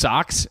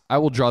 socks, I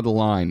will draw the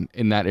line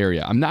in that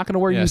area. I'm not going to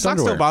wear used socks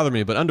underwear. Don't bother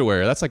me, but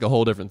underwear, that's like a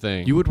whole different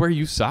thing. You would wear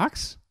used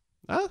socks?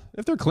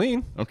 If they're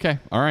clean. Okay,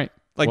 all right.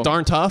 Like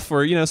Darn Tough,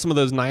 or some of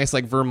those nice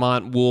like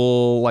Vermont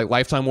wool like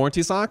lifetime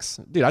warranty socks.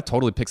 Dude, I'd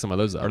totally pick some of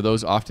those up. Are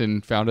those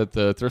often found at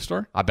the thrift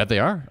store? I bet they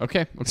are.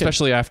 Okay.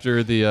 Especially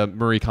after the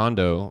Marie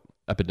Kondo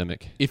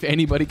epidemic. If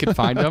anybody could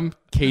find them,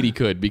 Katy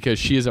could, because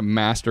she is a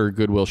master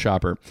Goodwill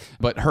shopper.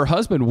 But her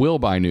husband will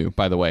buy new,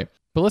 by the way.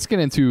 But let's get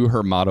into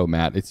her motto,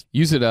 Matt. It's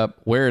use it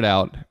up, wear it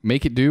out,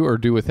 make it do or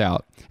do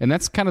without. And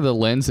that's kind of the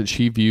lens that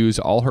she views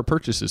all her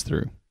purchases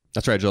through.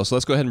 That's right, Joel. So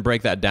let's go ahead and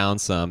break that down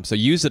some. So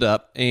use it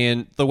up.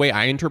 And the way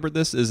I interpret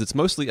this is it's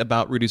mostly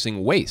about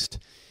reducing waste.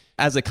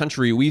 As a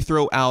country, we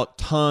throw out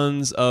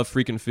tons of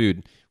freaking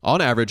food.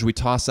 On average, we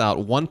toss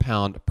out 1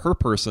 pound per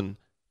person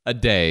a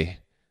day.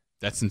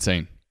 That's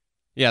insane.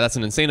 Yeah, that's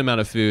an insane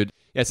amount of food.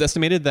 Yeah, it's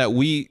estimated that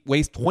we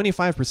waste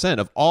 25%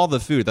 of all the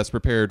food that's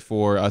prepared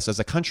for us as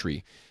a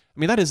country. I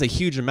mean, that is a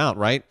huge amount,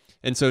 right?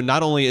 And so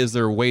not only is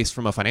there waste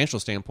from a financial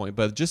standpoint,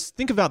 but just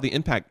think about the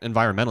impact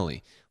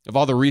environmentally of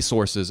all the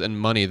resources and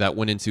money that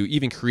went into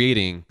even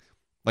creating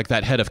like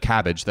that head of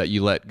cabbage that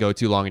you let go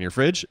too long in your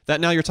fridge that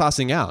now you're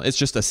tossing out. It's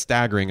just a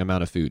staggering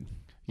amount of food.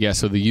 Yeah,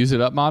 so the use it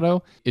up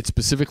motto, it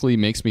specifically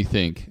makes me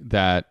think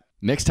that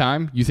next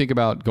time you think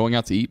about going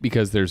out to eat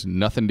because there's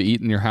nothing to eat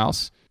in your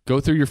house,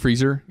 go through your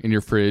freezer and your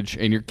fridge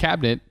and your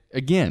cabinet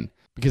again.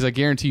 Because I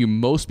guarantee you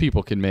most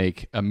people can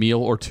make a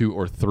meal or two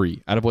or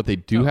three out of what they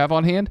do have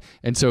on hand.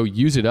 And so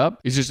use it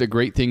up is just a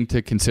great thing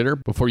to consider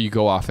before you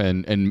go off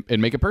and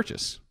make a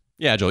purchase.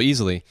 Yeah, Joel,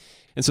 easily.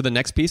 And so the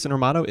next piece in her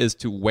motto is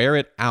to wear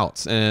it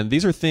out. And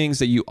these are things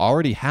that you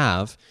already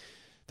have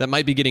that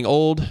might be getting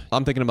old.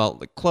 I'm thinking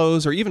about like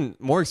clothes or even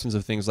more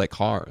expensive things like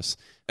cars.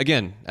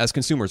 Again, as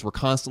consumers, we're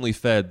constantly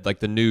fed like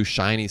the new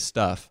shiny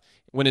stuff,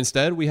 when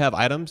instead we have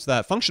items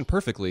that function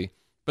perfectly,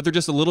 but they're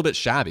just a little bit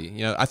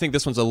shabby. I think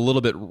this one's a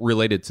little bit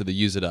related to the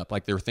use it up.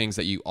 Like there are things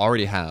that you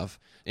already have,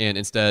 and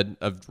instead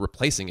of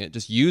replacing it,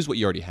 just use what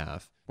you already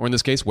have. Or in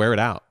this case, wear it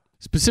out.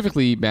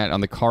 Specifically, Matt,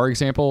 on the car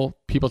example,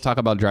 people talk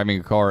about driving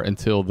a car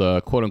until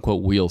the quote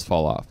unquote wheels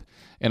fall off.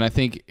 And I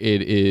think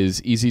it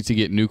is easy to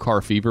get new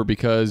car fever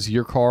because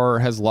your car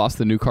has lost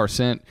the new car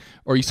scent,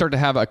 or you start to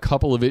have a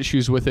couple of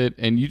issues with it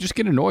and you just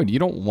get annoyed. You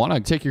don't want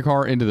to take your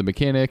car into the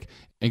mechanic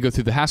and go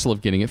through the hassle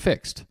of getting it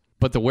fixed.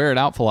 But the wear it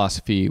out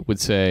philosophy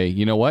would say,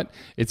 you know what?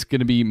 It's going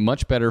to be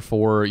much better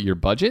for your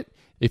budget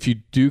if you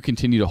do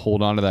continue to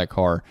hold on to that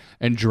car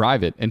and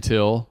drive it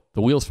until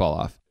the wheels fall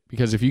off.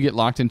 Because if you get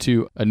locked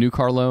into a new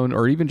car loan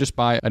or even just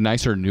buy a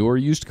nicer, newer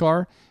used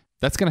car,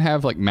 that's going to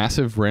have like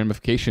massive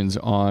ramifications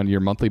on your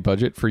monthly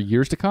budget for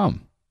years to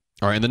come.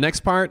 All right, and the next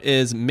part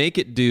is make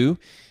it do.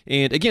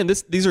 And again,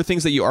 these are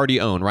things that you already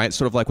own, right?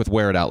 Sort of like with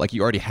wear it out, like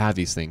you already have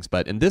these things.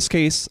 But in this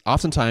case,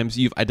 oftentimes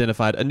you've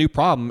identified a new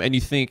problem and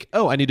you think,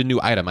 oh, I need a new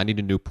item, I need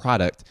a new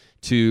product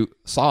to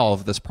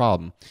solve this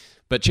problem.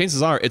 But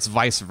chances are it's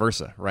vice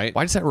versa, right?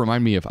 Why does that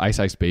remind me of Ice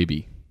Ice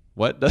Baby?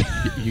 What?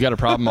 You got a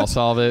problem, I'll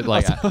solve it.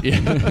 Like,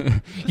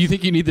 you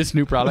think you need this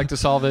new product to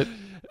solve it?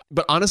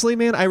 But honestly,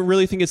 man, I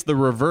really think it's the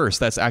reverse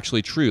that's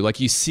actually true.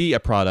 Like you see a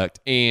product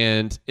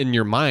and in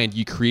your mind,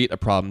 you create a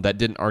problem that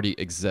didn't already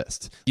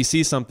exist. You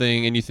see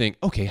something and you think,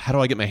 okay, how do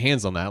I get my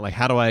hands on that? Like,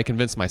 how do I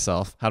convince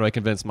myself? How do I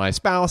convince my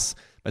spouse,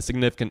 my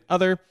significant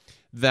other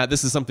that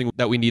this is something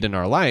that we need in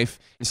our life.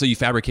 And so you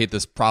fabricate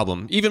this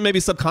problem, even maybe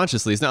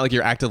subconsciously. It's not like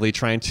you're actively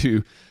trying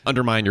to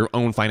undermine your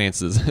own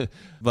finances,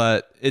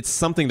 but it's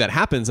something that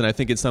happens. And I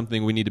think it's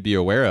something we need to be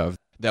aware of,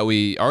 that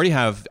we already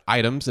have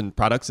items and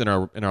products in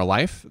our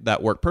life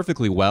that work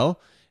perfectly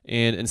well.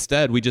 And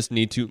instead, we just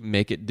need to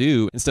make it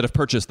do instead of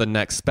purchase the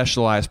next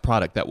specialized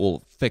product that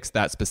will fix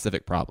that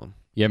specific problem.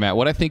 Yeah, Matt,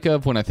 what I think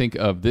of when I think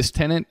of this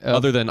tenet...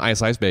 other than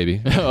Ice Ice Baby.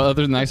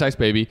 Other than Ice Ice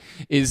Baby,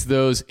 is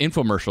those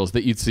infomercials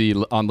that you'd see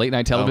on late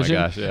night television. Oh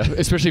my gosh, yeah.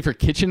 Especially for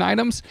kitchen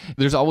items.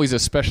 There's always a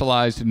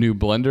specialized new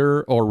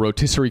blender or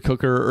rotisserie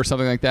cooker or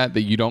something like that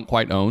you don't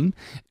quite own.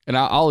 And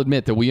I'll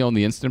admit that we own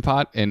the Instant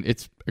Pot, and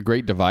it's a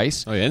great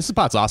device. Oh yeah, Instant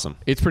Pot's awesome.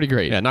 It's pretty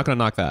great. Yeah, not going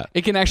to knock that.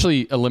 It can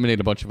actually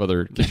eliminate a bunch of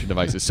other kitchen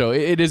devices. So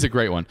it is a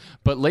great one.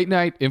 But late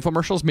night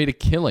infomercials made a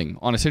killing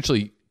on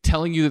essentially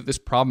telling you that this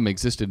problem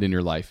existed in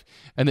your life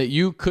and that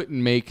you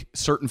couldn't make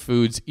certain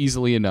foods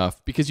easily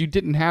enough because you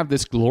didn't have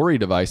this glory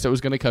device that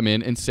was going to come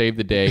in and save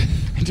the day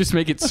and just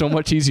make it so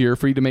much easier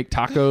for you to make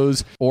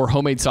tacos or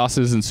homemade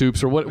sauces and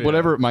soups or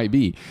whatever it might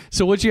be.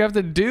 So what you have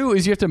to do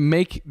is you have to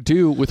make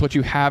do with what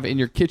you have in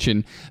your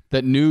kitchen,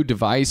 that new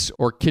device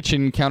or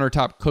kitchen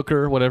countertop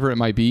cooker, whatever it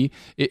might be.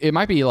 It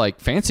might be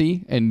like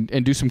fancy and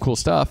do some cool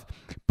stuff,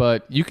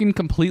 but you can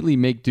completely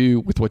make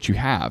do with what you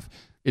have.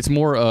 It's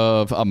more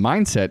of a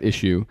mindset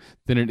issue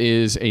than it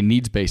is a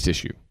needs-based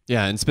issue.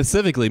 Yeah, and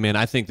specifically, man,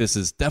 I think this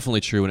is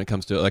definitely true when it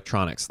comes to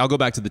electronics. I'll go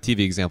back to the TV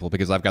example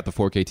because I've got the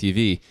 4K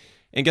TV.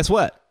 And guess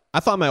what? I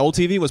thought my old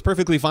TV was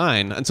perfectly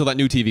fine until that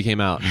new TV came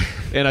out.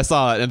 And I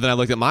saw it, and then I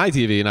looked at my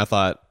TV, and I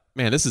thought,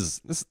 man, this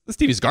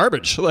TV's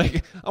garbage.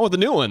 Like, I want the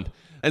new one.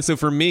 And so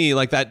for me,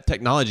 like that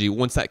technology,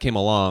 once that came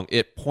along,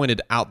 it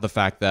pointed out the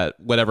fact that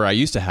whatever I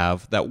used to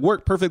have that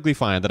worked perfectly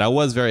fine, that I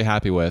was very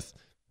happy with,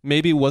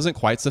 maybe wasn't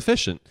quite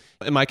sufficient.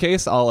 In my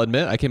case, I'll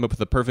admit I came up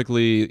with a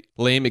perfectly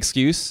lame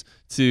excuse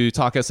to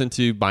talk us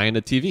into buying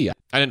a TV.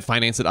 I didn't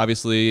finance it,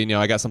 obviously.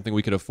 I got something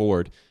we could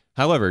afford.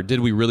 However,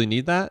 did we really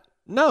need that?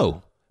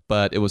 No,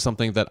 but it was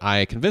something that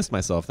I convinced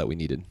myself that we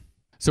needed.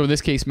 So in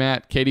this case,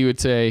 Matt, Katy would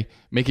say,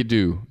 make it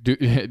do.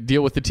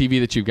 Deal with the TV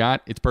that you've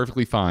got. It's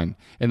perfectly fine.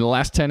 And the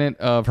last tenet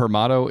of her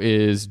motto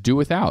is do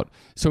without.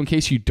 So in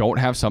case you don't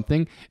have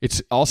something,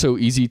 it's also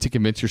easy to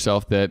convince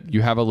yourself that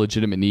you have a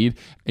legitimate need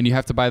and you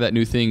have to buy that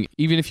new thing,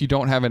 even if you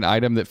don't have an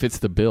item that fits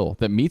the bill,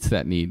 that meets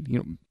that need.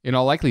 In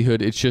all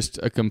likelihood, it's just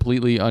a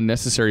completely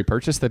unnecessary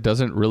purchase that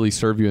doesn't really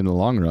serve you in the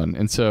long run.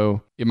 And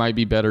so it might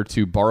be better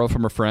to borrow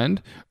from a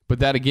friend. But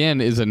that,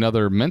 again, is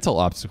another mental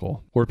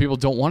obstacle where people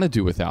don't want to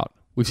do without.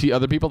 We see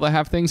other people that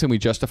have things and we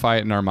justify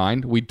it in our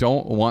mind. We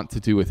don't want to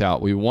do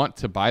without. We want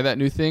to buy that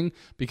new thing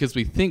because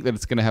we think that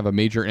it's going to have a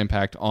major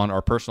impact on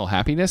our personal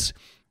happiness.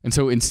 And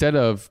so instead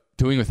of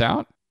doing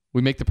without,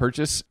 we make the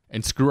purchase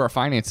and screw our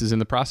finances in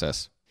the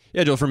process.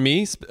 Yeah, Joel, for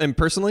me and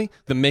personally,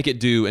 the make it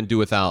do and do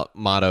without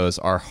mottos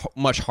are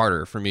much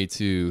harder for me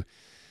to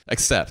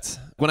accept.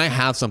 When I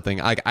have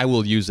something, I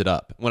will use it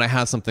up. When I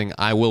have something,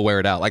 I will wear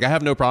it out. Like I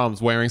have no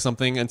problems wearing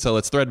something until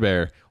it's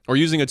threadbare or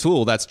using a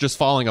tool that's just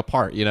falling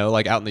apart,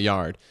 like out in the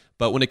yard.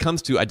 But when it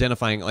comes to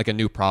identifying like a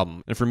new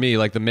problem, and for me,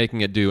 like the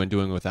making it do and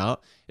doing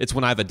without, it's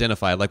when I've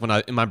identified, like when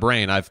in my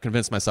brain, I've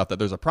convinced myself that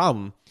there's a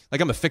problem. Like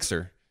I'm a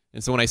fixer.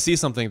 And so when I see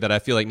something that I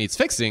feel like needs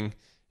fixing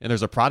and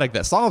there's a product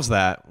that solves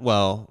that,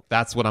 well,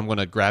 that's what I'm going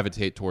to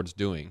gravitate towards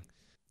doing.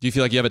 Do you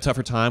feel like you have a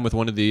tougher time with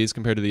one of these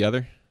compared to the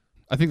other?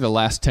 I think the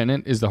last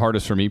tenet is the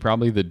hardest for me,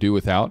 probably the do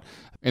without.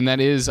 And that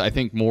is, I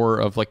think, more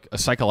of like a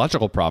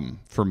psychological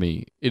problem for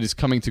me. It is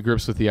coming to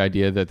grips with the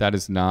idea that that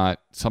is not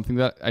something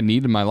that I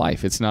need in my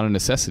life. It's not a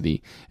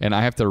necessity. And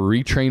I have to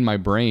retrain my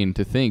brain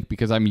to think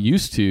because I'm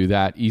used to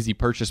that easy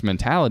purchase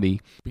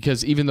mentality.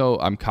 Because even though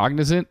I'm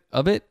cognizant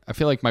of it, I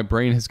feel like my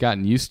brain has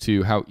gotten used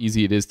to how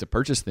easy it is to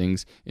purchase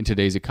things in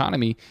today's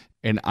economy.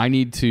 And I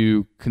need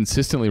to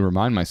consistently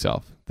remind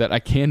myself that I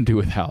can do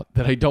without,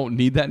 that I don't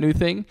need that new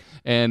thing.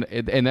 And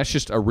that's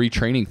just a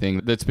retraining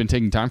thing that's been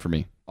taking time for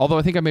me. Although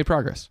I think I've made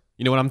progress.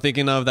 You know what I'm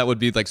thinking of that would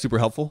be like super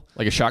helpful?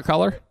 Like a shot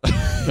collar?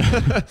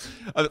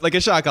 Like a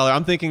shot collar.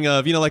 I'm thinking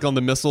of, like on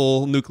the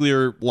missile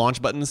nuclear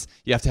launch buttons,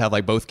 you have to have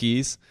like both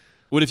keys.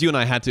 What if you and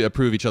I had to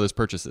approve each other's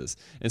purchases?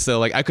 And so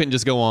like I couldn't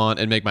just go on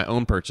and make my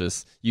own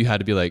purchase. You had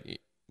to be like,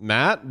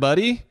 Matt,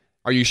 buddy,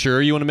 are you sure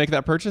you want to make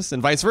that purchase?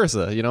 And vice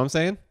versa. You know what I'm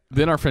saying?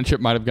 Then our friendship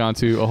might have gone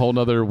to a whole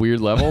nother weird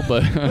level,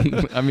 but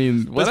I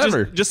mean,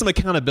 whatever. Just some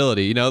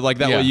accountability, like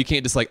that way you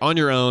can't just like on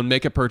your own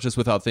make a purchase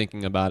without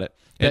thinking about it.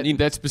 And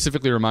that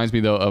specifically reminds me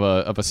though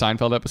of a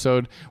Seinfeld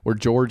episode where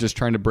George is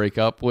trying to break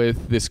up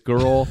with this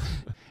girl.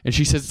 And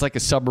she says it's like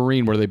a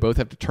submarine where they both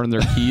have to turn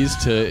their keys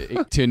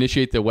to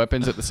initiate the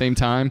weapons at the same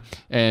time.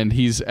 And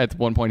he's at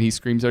one point he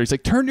screams out, he's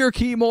like, "Turn your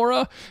key,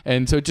 Maura!"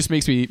 And so it just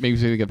makes me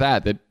think of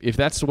that if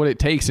that's what it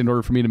takes in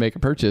order for me to make a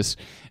purchase,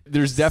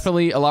 there's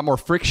definitely a lot more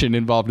friction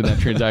involved in that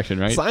transaction,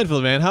 right?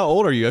 Seinfeld, man, how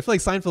old are you? I feel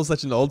like Seinfeld's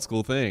such an old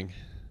school thing.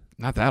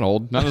 Not that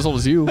old, not as old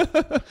as you.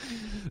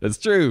 That's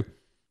true.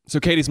 So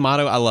Katy's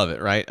motto, I love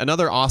it, right?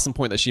 Another awesome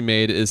point that she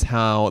made is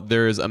how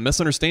there's a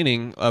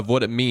misunderstanding of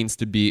what it means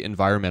to be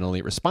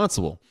environmentally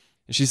responsible.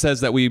 And she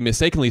says that we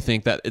mistakenly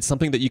think that it's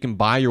something that you can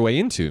buy your way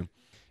into.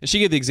 And she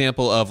gave the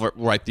example of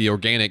like the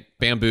organic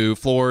bamboo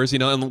floors,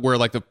 and where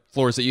like the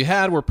floors that you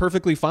had were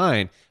perfectly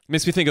fine. It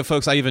makes me think of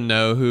folks I even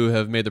know who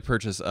have made the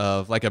purchase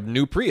of like a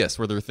new Prius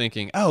where they're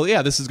thinking, oh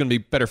yeah, this is going to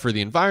be better for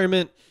the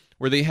environment,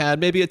 where they had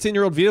maybe a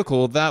 10-year-old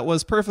vehicle that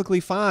was perfectly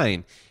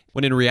fine.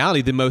 When in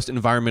reality, the most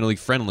environmentally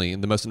friendly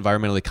and the most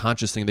environmentally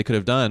conscious thing they could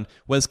have done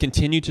was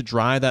continue to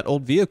drive that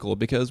old vehicle,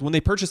 because when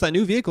they purchase that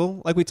new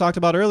vehicle, like we talked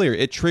about earlier,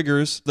 it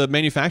triggers the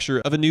manufacture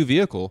of a new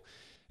vehicle.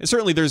 And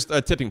certainly there's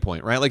a tipping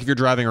point, right? Like if you're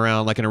driving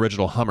around like an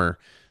original Hummer,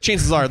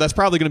 chances are that's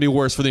probably going to be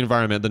worse for the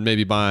environment than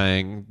maybe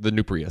buying the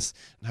new Prius.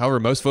 However,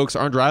 most folks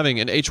aren't driving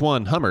an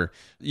H1 Hummer.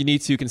 You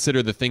need to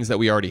consider the things that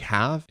we already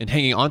have, and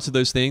hanging on to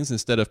those things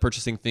instead of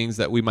purchasing things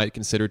that we might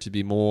consider to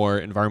be more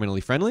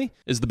environmentally friendly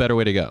is the better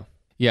way to go.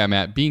 Yeah,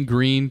 Matt, being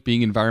green,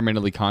 being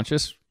environmentally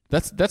conscious,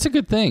 that's a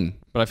good thing.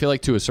 But I feel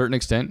like to a certain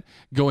extent,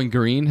 going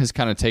green has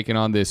kind of taken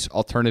on this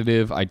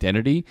alternative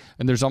identity,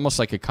 and there's almost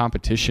like a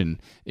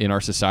competition in our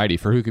society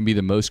for who can be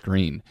the most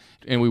green.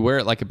 And we wear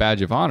it like a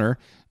badge of honor,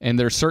 and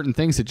there's certain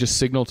things that just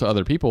signal to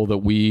other people that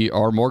we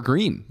are more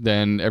green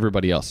than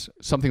everybody else.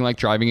 Something like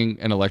driving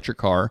an electric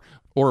car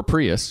or a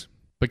Prius.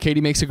 But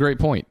Katy makes a great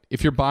point.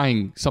 If you're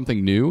buying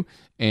something new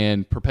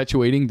and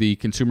perpetuating the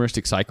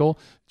consumeristic cycle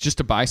just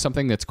to buy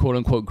something that's quote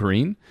unquote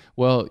green,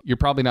 well, you're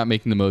probably not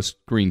making the most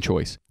green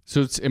choice.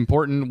 So it's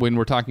important when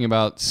we're talking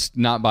about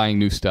not buying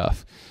new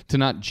stuff to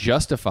not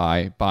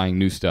justify buying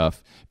new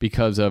stuff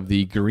because of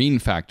the green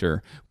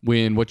factor,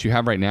 when what you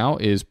have right now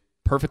is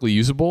perfectly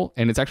usable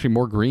and it's actually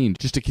more green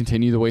just to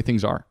continue the way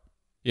things are.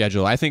 Yeah,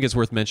 Joel, I think it's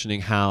worth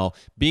mentioning how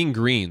being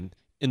green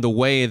in the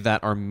way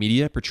that our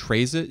media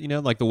portrays it,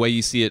 like the way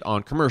you see it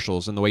on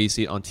commercials and the way you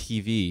see it on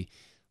TV,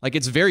 like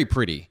it's very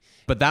pretty.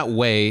 But that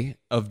way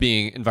of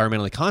being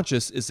environmentally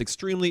conscious is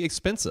extremely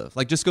expensive.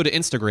 Like just go to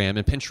Instagram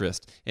and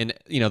Pinterest and,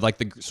 like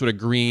the sort of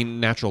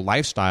green natural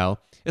lifestyle.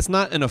 It's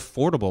not an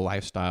affordable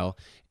lifestyle.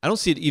 I don't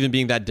see it even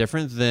being that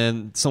different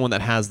than someone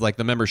that has like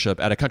the membership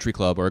at a country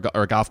club or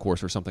a golf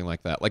course or something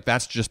like that. Like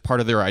that's just part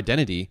of their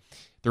identity.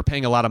 They're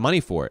paying a lot of money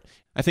for it.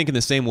 I think in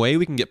the same way,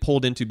 we can get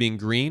pulled into being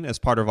green as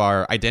part of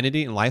our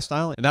identity and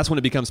lifestyle. And that's when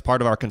it becomes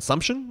part of our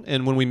consumption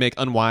and when we make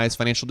unwise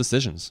financial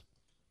decisions.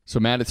 So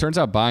Matt, it turns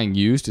out buying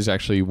used is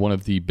actually one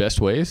of the best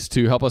ways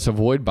to help us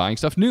avoid buying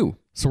stuff new.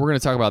 So we're going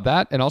to talk about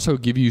that and also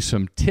give you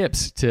some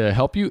tips to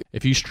help you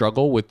if you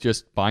struggle with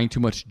just buying too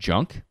much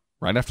junk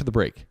right after the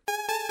break.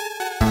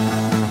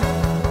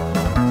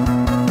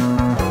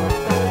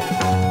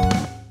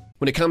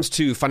 When it comes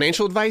to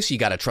financial advice, you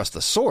got to trust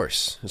the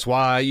source. That's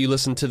why you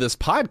listen to this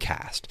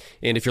podcast.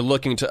 And if you're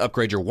looking to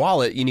upgrade your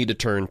wallet, you need to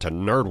turn to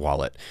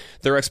NerdWallet.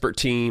 Their expert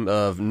team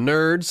of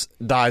nerds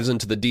dives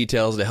into the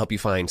details to help you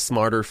find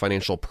smarter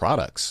financial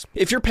products.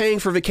 If you're paying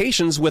for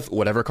vacations with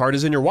whatever card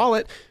is in your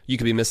wallet, you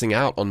could be missing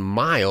out on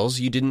miles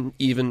you didn't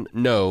even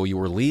know you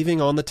were leaving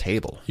on the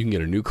table. You can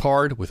get a new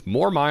card with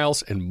more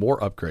miles and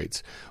more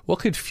upgrades. What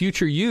could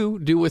future you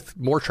do with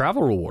more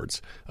travel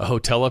rewards? A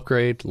hotel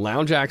upgrade,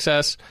 lounge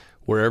access?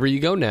 Wherever you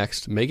go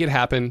next, make it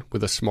happen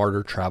with a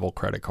smarter travel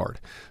credit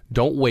card.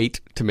 Don't wait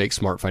to make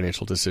smart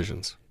financial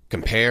decisions.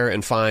 Compare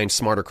and find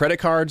smarter credit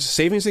cards,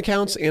 savings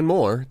accounts, and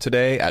more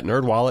today at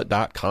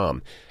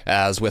nerdwallet.com.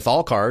 As with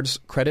all cards,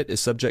 credit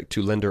is subject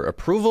to lender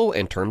approval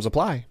and terms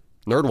apply.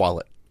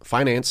 NerdWallet.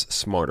 Finance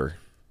smarter.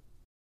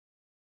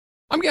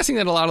 I'm guessing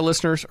that a lot of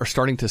listeners are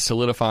starting to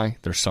solidify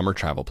their summer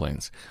travel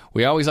plans.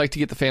 We always like to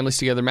get the families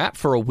together, Matt,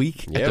 for a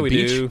week at the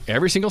beach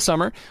every single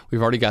summer.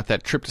 We've already got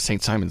that trip to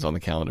St. Simon's on the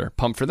calendar.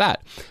 Pumped for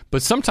that.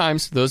 But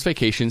sometimes those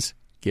vacations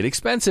get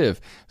expensive.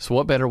 So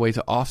what better way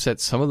to offset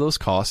some of those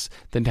costs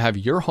than to have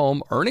your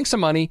home earning some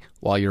money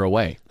while you're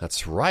away?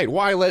 That's right.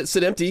 Why let it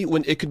sit empty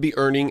when it could be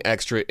earning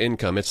extra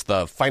income? It's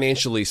the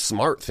financially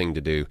smart thing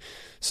to do.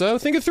 So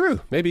think it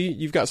through. Maybe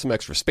you've got some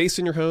extra space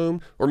in your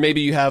home, or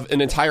maybe you have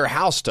an entire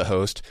house to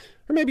host,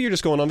 or maybe you're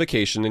just going on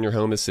vacation and your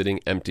home is sitting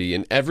empty.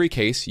 In every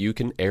case, you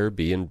can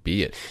Airbnb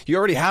it. You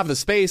already have the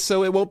space,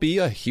 so it won't be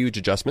a huge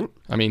adjustment.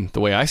 I mean, the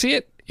way I see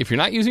it, if you're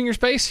not using your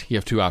space, you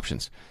have two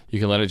options.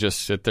 You can let it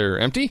just sit there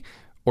empty,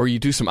 or you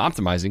do some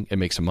optimizing and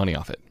make some money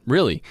off it.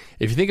 Really,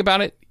 if you think about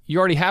it, you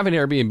already have an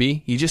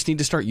Airbnb. You just need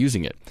to start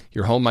using it.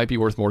 Your home might be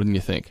worth more than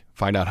you think.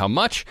 Find out how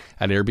much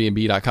at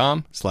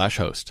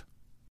airbnb.com/host.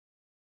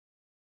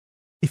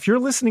 If you're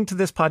listening to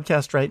this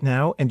podcast right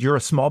now and you're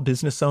a small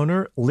business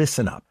owner,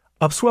 listen up.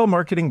 Upswell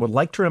Marketing would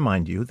like to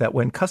remind you that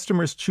when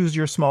customers choose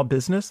your small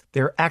business,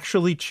 they're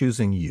actually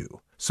choosing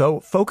you.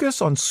 So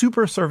focus on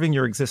super serving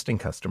your existing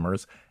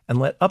customers and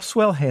let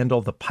Upswell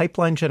handle the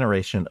pipeline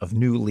generation of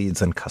new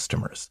leads and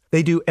customers.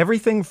 They do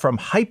everything from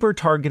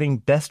hyper-targeting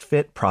best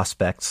fit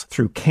prospects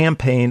through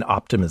campaign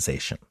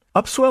optimization.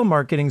 Upswell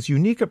Marketing's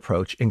unique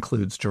approach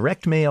includes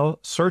direct mail,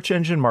 search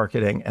engine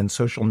marketing, and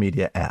social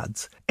media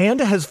ads, and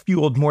has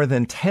fueled more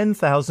than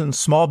 10,000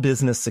 small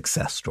business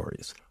success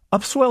stories.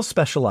 Upswell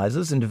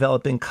specializes in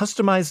developing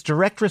customized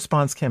direct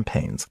response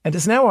campaigns and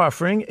is now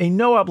offering a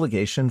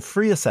no-obligation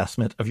free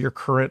assessment of your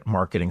current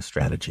marketing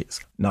strategies.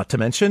 Not to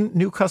mention,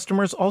 new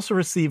customers also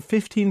receive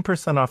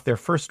 15% off their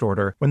first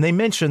order when they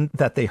mention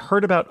that they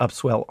heard about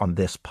Upswell on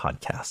this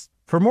podcast.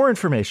 For more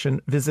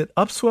information, visit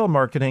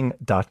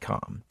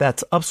upswellmarketing.com.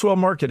 That's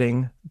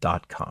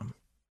upswellmarketing.com.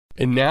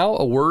 And now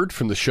a word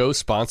from the show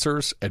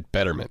sponsors at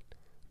Betterment.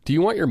 Do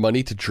you want your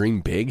money to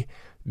dream big?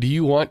 Do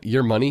you want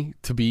your money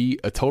to be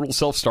a total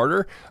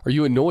self-starter? Are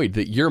you annoyed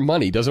that your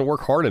money doesn't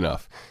work hard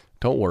enough?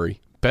 Don't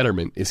worry,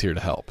 Betterment is here to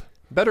help.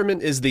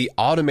 Betterment is the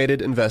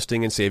automated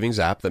investing and savings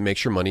app that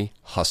makes your money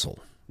hustle.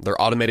 Their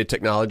automated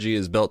technology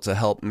is built to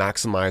help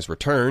maximize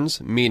returns,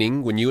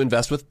 meaning when you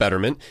invest with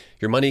Betterment,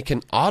 your money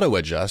can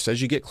auto-adjust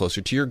as you get closer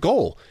to your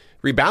goal.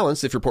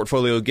 Rebalance if your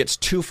portfolio gets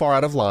too far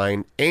out of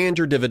line, and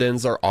your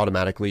dividends are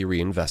automatically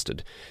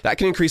reinvested. That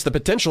can increase the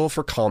potential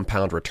for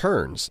compound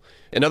returns.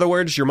 In other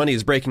words, your money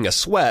is breaking a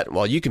sweat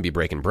while you can be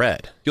breaking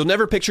bread. You'll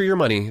never picture your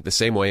money the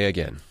same way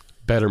again.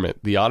 Betterment,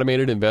 the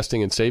automated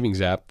investing and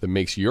savings app that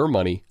makes your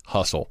money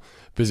hustle.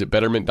 Visit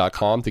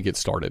Betterment.com to get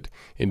started.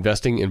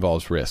 Investing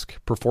involves risk.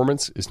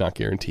 Performance is not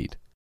guaranteed.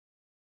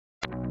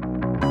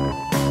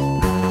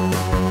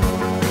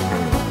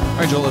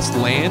 All right, Joel, let's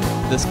land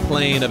this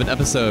plane of an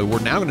episode. We're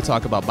now going to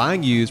talk about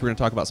buying used. We're going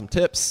to talk about some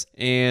tips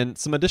and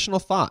some additional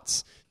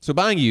thoughts. So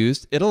buying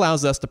used, it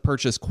allows us to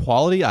purchase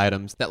quality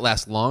items that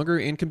last longer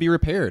and can be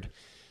repaired.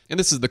 And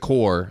this is the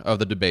core of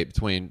the debate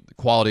between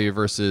quality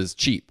versus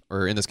cheap,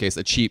 or in this case,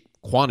 a cheap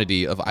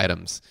quantity of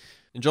items.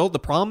 And Joel, the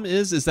problem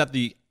is that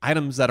the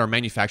items that are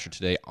manufactured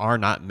today are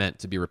not meant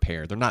to be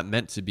repaired. They're not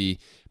meant to be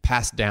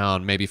passed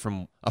down maybe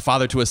from a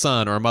father to a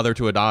son or a mother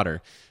to a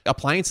daughter.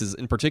 Appliances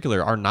in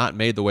particular are not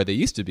made the way they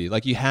used to be.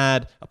 Like, you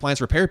had appliance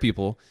repair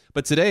people,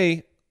 but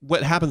today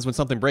what happens when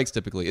something breaks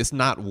typically, it's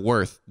not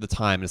worth the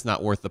time, it's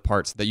not worth the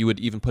parts that you would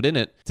even put in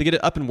it to get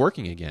it up and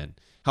working again.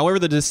 However,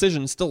 the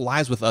decision still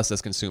lies with us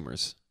as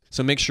consumers.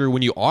 So make sure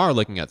when you are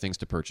looking at things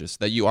to purchase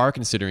that you are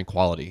considering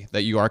quality,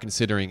 that you are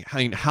considering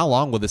how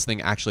long will this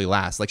thing actually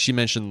last. Like she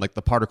mentioned, like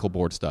the particle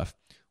board stuff.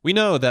 We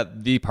know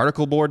that the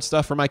particle board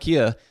stuff from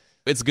IKEA,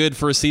 it's good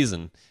for a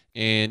season.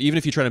 And even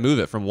if you try to move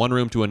it from one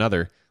room to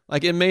another,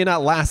 like it may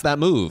not last that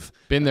move.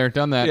 Been there,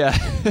 done that. Yeah,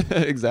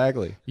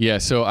 exactly. Yeah,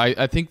 so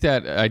I think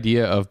that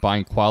idea of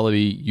buying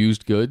quality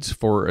used goods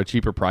for a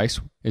cheaper price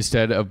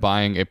instead of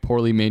buying a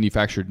poorly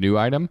manufactured new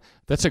item,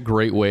 that's a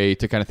great way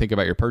to kind of think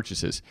about your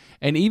purchases.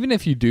 And even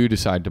if you do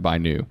decide to buy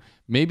new,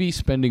 maybe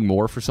spending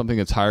more for something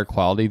that's higher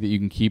quality that you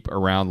can keep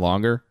around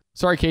longer.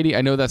 Sorry, Katie,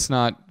 I know that's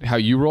not how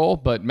you roll,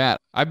 but Matt,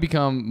 I've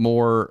become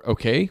more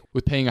okay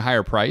with paying a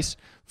higher price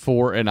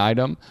for an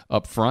item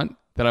up front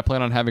that I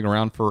plan on having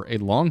around for a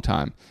long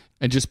time,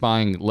 and just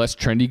buying less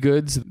trendy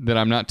goods that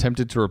I'm not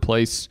tempted to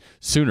replace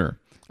sooner.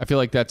 I feel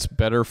like that's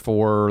better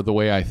for the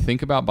way I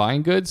think about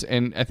buying goods,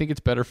 and I think it's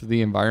better for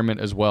the environment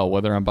as well,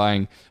 whether I'm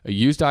buying a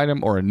used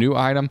item or a new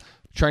item,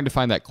 trying to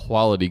find that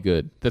quality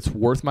good that's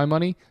worth my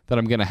money that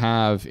I'm going to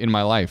have in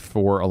my life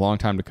for a long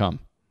time to come.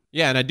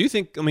 Yeah, and I do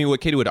think,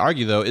 what Katie would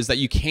argue, though, is that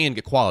you can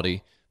get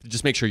quality.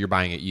 Just make sure you're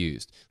buying it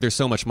used. There's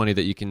so much money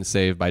that you can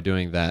save by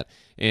doing that.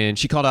 And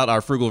she called out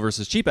our frugal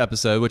versus cheap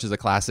episode, which is a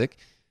classic.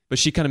 But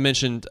she kind of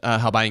mentioned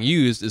how buying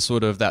used is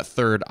sort of that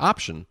third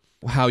option,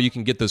 how you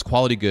can get those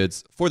quality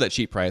goods for that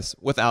cheap price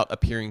without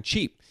appearing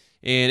cheap.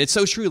 And it's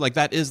so true. Like,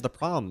 that is the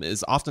problem,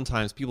 is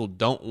oftentimes people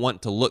don't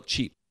want to look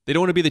cheap. They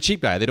don't want to be the cheap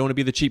guy. They don't want to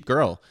be the cheap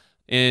girl.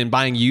 And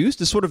buying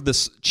used is sort of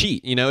this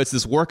cheat. It's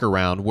this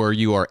workaround where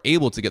you are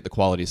able to get the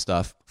quality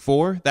stuff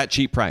for that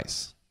cheap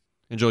price.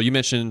 And Joel, you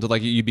mentioned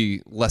like you'd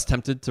be less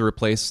tempted to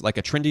replace like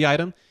a trendy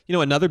item.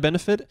 Another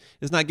benefit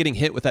is not getting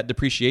hit with that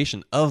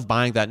depreciation of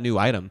buying that new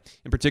item.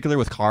 In particular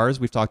with cars,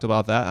 we've talked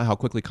about that, how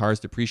quickly cars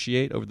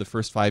depreciate over the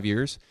first 5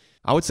 years.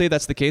 I would say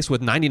that's the case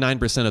with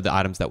 99% of the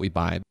items that we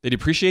buy. They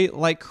depreciate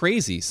like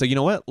crazy. So you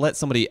know what? Let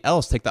somebody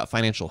else take that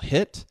financial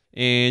hit,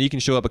 and you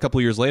can show up a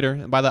couple years later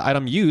and buy the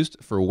item used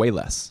for way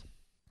less.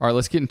 All right,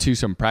 let's get into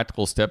some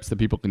practical steps that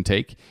people can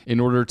take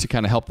in order to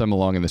kind of help them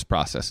along in this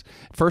process.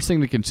 First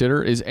thing to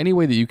consider is any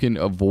way that you can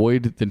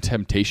avoid the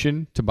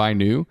temptation to buy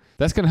new.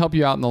 That's going to help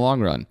you out in the long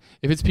run.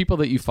 If it's people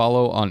that you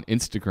follow on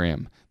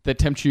Instagram that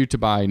tempt you to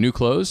buy new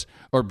clothes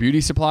or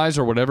beauty supplies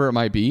or whatever it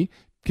might be,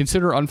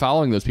 consider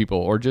unfollowing those people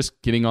or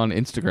just getting on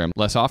Instagram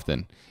less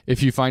often.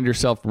 If you find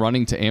yourself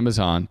running to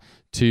Amazon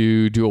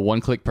to do a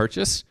one-click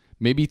purchase,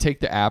 maybe take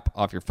the app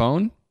off your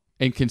phone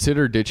and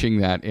consider ditching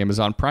that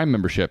Amazon Prime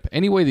membership.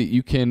 Any way that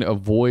you can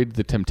avoid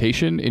the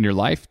temptation in your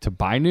life to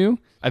buy new,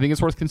 I think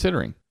it's worth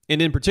considering.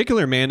 And in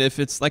particular, man, if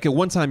it's like a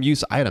one-time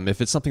use item,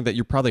 if it's something that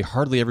you're probably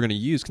hardly ever going to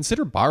use,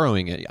 consider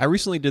borrowing it. I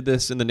recently did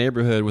this in the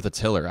neighborhood with a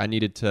tiller. I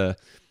needed to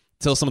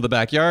till some of the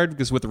backyard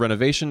because with the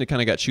renovation, it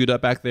kind of got chewed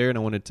up back there, and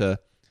I wanted to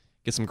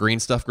get some green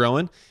stuff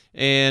growing.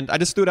 And I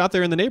just threw it out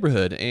there in the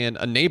neighborhood, and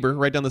a neighbor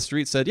right down the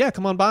street said, yeah,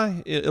 come on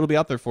by. It'll be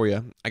out there for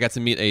you. I got to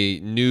meet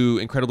a new,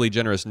 incredibly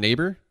generous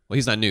neighbor. Well,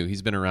 he's not new.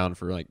 He's been around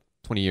for like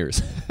 20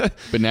 years.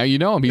 But now you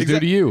know him. He's new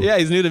to you. Yeah,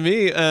 he's new to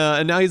me.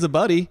 And now he's a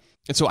buddy.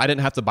 And so I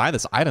didn't have to buy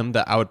this item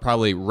that I would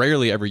probably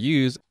rarely ever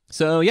use.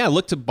 So yeah,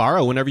 look to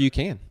borrow whenever you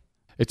can.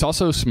 It's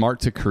also smart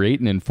to create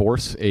and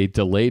enforce a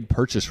delayed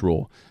purchase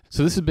rule.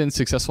 So this has been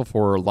successful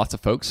for lots of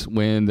folks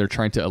when they're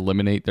trying to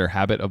eliminate their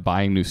habit of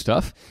buying new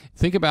stuff.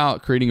 Think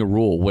about creating a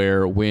rule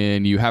where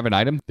when you have an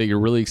item that you're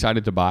really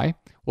excited to buy,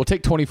 will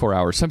take 24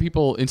 hours. Some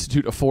people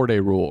institute a 4-day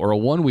rule or a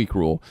 1-week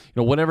rule,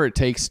 whatever it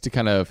takes to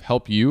kind of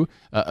help you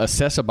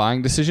assess a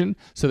buying decision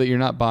so that you're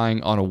not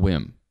buying on a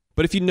whim.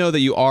 But if you know that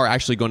you are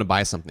actually going to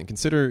buy something,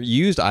 consider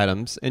used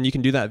items, and you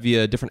can do that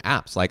via different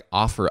apps like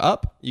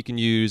OfferUp. You can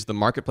use the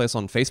marketplace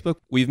on Facebook.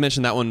 We've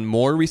mentioned that one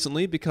more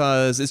recently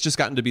because it's just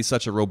gotten to be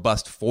such a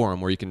robust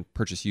forum where you can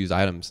purchase used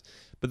items.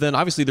 But then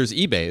obviously there's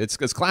eBay. It's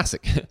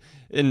classic.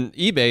 And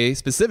eBay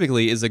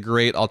specifically is a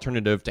great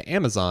alternative to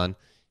Amazon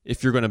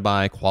if you're going to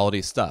buy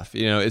quality stuff.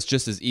 It's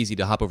just as easy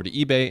to hop over to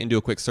eBay and do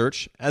a quick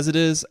search as it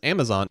is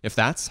Amazon, if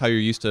that's how you're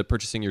used to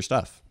purchasing your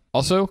stuff.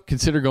 Also,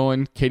 consider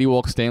going Katy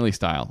Wolk-Stanley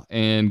style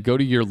and go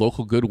to your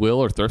local Goodwill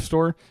or thrift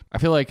store. I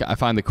feel like I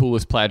find the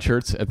coolest plaid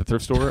shirts at the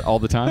thrift store all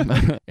the time.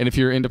 And if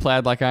you're into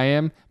plaid like I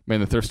am, man,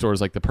 the thrift store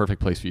is like the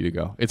perfect place for you to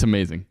go. It's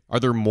amazing. Are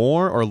there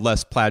more or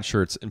less plaid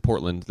shirts in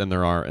Portland than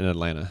there are in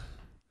Atlanta?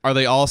 Are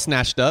they all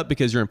snatched up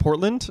because you're in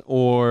Portland,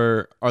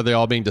 or are they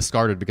all being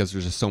discarded because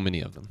there's just so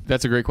many of them?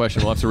 That's a great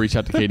question. We'll have to reach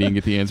out to Katy and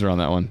get the answer on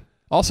that one.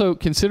 Also,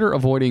 consider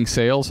avoiding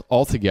sales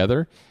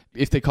altogether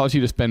if they cause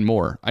you to spend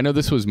more. I know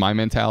this was my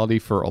mentality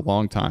for a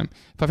long time.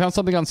 If I found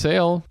something on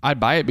sale,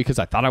 I'd buy it because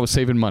I thought I was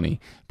saving money.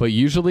 But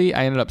usually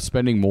I ended up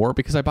spending more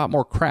because I bought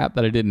more crap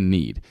that I didn't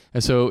need.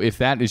 And so if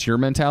that is your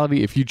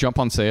mentality, if you jump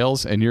on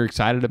sales and you're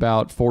excited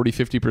about 40,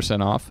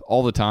 50% off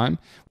all the time,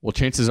 well,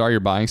 chances are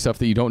you're buying stuff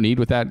that you don't need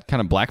with that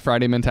kind of Black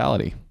Friday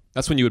mentality.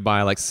 That's when you would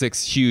buy like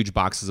 6 huge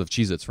boxes of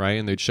Cheez-Its, right?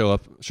 And they'd show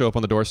up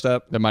on the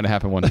doorstep. That might have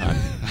happened one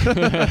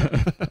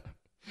time.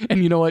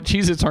 And you know what?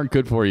 Cheez-Its aren't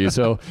good for you,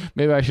 so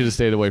maybe I should have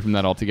stayed away from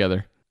that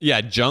altogether.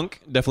 Yeah,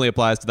 junk definitely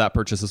applies to that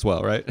purchase as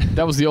well, right?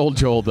 That was the old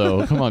Joel,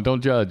 though. Come on,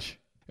 don't judge.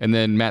 And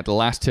then, Matt, the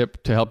last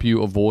tip to help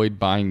you avoid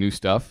buying new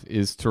stuff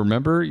is to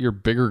remember your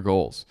bigger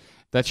goals.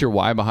 That's your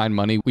why behind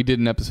money. We did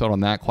an episode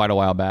on that quite a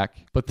while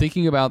back. But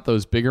thinking about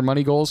those bigger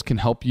money goals can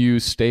help you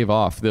stave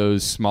off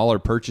those smaller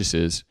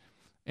purchases,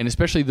 and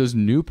especially those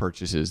new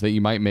purchases that you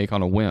might make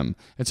on a whim.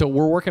 And so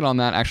we're working on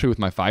that actually with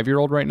my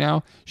 5-year-old right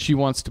now. She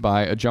wants to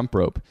buy a jump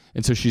rope.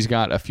 And so she's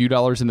got a few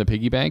dollars in the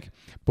piggy bank,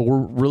 but we're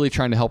really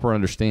trying to help her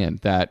understand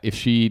that if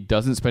she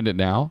doesn't spend it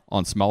now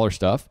on smaller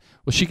stuff,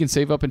 well, she can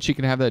save up and she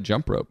can have that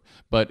jump rope.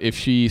 But if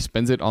she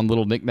spends it on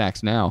little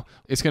knickknacks now,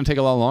 it's going to take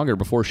a lot longer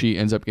before she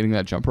ends up getting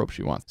that jump rope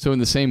she wants. So in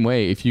the same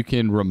way, if you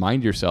can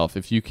remind yourself,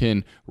 if you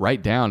can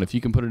write down, if you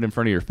can put it in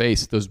front of your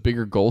face, those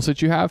bigger goals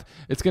that you have,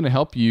 it's going to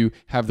help you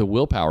have the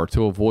willpower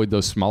to avoid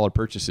those smaller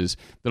purchases.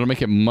 That'll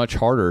make it much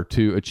harder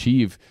to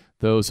achieve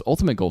those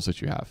ultimate goals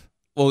that you have.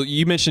 Well,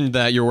 you mentioned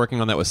that you're working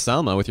on that with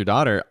Selma, with your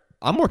daughter.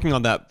 I'm working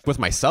on that with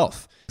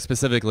myself.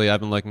 Specifically, I've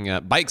been looking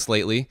at bikes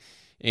lately,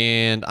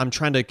 and I'm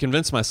trying to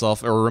convince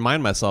myself or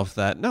remind myself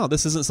that, no,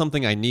 this isn't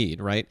something I need,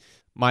 right?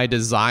 My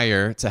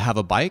desire to have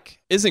a bike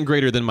isn't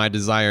greater than my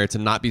desire to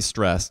not be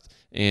stressed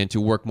and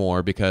to work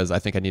more because I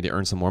think I need to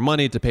earn some more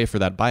money to pay for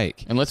that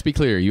bike. And let's be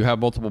clear, you have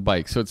multiple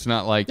bikes, so it's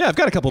not like... Yeah, I've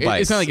got a couple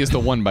bikes. It's not like it's the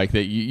one bike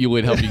that you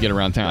would help you get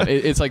around town.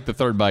 It's like the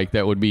third bike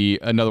that would be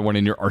another one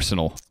in your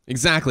arsenal.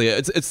 Exactly.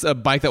 It's a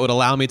bike that would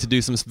allow me to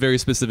do some very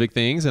specific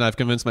things, and I've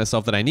convinced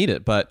myself that I need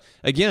it. But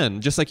again,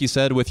 just like you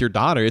said with your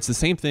daughter, it's the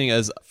same thing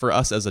as for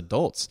us as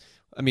adults.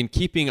 I mean,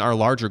 keeping our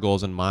larger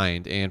goals in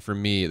mind, and for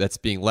me, that's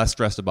being less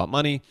stressed about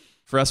money.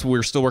 For us,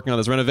 we're still working on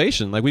this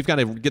renovation. Like, we've got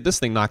to get this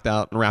thing knocked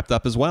out and wrapped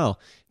up as well.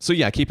 So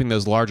yeah, keeping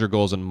those larger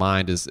goals in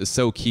mind is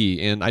so key.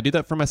 And I do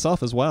that for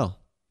myself as well.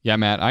 Yeah,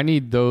 Matt, I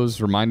need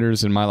those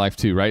reminders in my life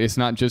too, right? It's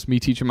not just me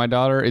teaching my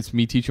daughter, it's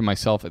me teaching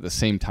myself at the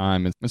same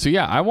time. And so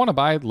yeah, I want to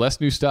buy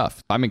less new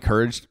stuff. I'm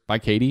encouraged by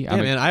Katy. Yeah,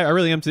 man, I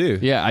really am too.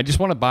 Yeah, I just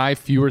want to buy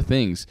fewer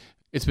things.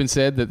 It's been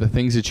said that the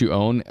things that you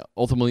own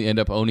ultimately end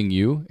up owning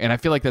you, and I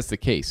feel like that's the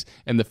case.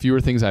 And the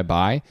fewer things I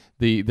buy,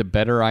 the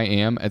better I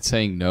am at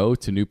saying no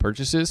to new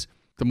purchases.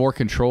 The more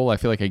control I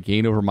feel like I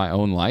gain over my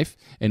own life,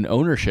 and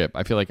ownership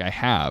I feel like I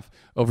have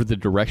over the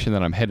direction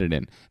that I'm headed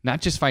in.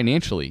 Not just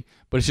financially,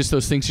 but it's just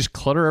those things just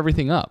clutter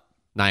everything up.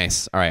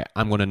 Nice. All right.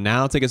 I'm going to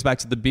now take us back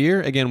to the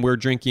beer. Again, we're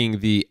drinking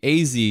the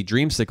AZ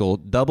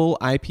Dreamsicle Double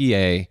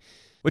IPA,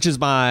 which is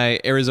by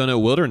Arizona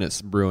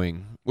Wilderness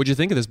Brewing. What'd you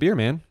think of this beer,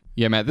 man?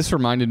 Yeah, Matt, this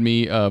reminded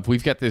me of,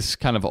 we've got this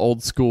kind of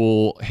old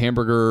school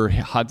hamburger,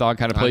 hot dog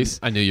kind of place.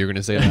 I knew you were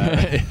going to say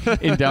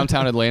that. In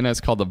downtown Atlanta. It's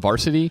called the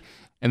Varsity.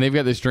 And they've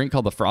got this drink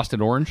called the Frosted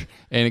Orange,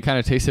 and it kind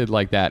of tasted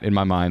like that in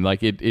my mind.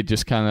 Like it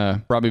just kind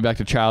of brought me back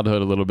to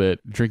childhood a little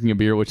bit, drinking a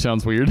beer, which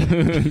sounds weird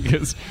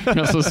because you're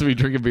not supposed to be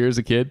drinking beer as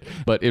a kid.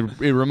 But it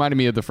reminded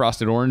me of the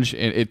Frosted Orange,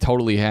 and it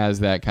totally has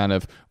that kind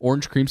of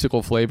orange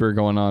creamsicle flavor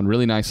going on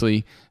really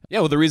nicely. Yeah,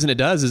 well, the reason it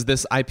does is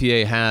this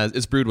IPA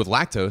is brewed with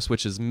lactose,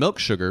 which is milk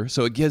sugar,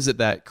 so it gives it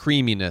that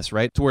creaminess,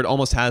 right? To where it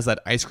almost has that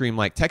ice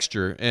cream-like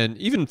texture and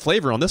even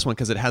flavor on this one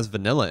because it has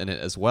vanilla in it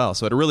as well.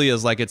 So it really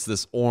is like it's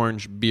this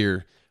orange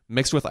beer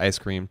mixed with ice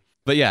cream.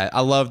 But yeah,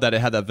 I love that it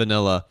had that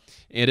vanilla,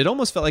 and it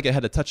almost felt like it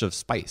had a touch of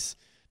spice.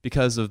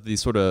 because of the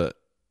sort of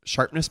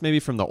sharpness maybe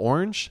from the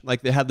orange.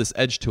 Like they had this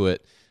edge to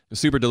it. It was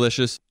super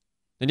delicious.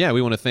 And yeah,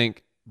 we want to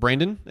thank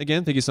Brandon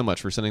again. Thank you so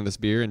much for sending this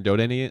beer and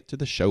donating it to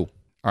the show.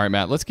 All right,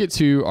 Matt, let's get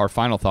to our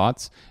final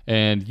thoughts.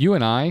 And you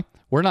and I,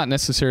 we're not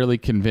necessarily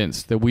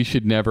convinced that we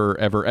should never,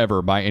 ever,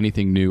 ever buy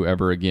anything new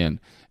ever again.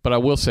 But I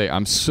will say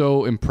I'm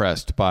so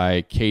impressed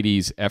by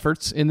Katy's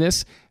efforts in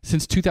this.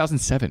 Since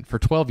 2007, for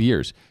 12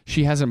 years,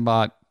 she hasn't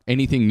bought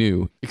anything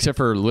new except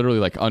for literally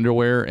like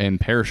underwear and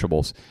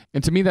perishables.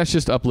 And to me, that's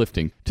just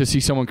uplifting to see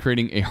someone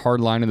creating a hard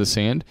line in the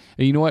sand.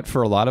 And you know what?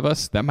 For a lot of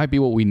us, that might be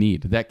what we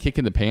need, that kick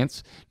in the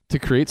pants to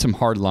create some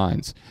hard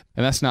lines.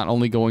 And that's not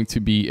only going to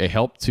be a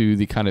help to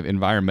the kind of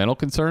environmental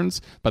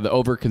concerns by the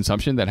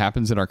overconsumption that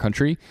happens in our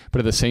country, but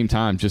at the same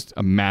time, just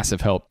a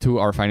massive help to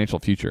our financial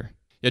future.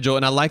 Yeah, Joel,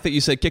 and I like that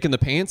you said kick in the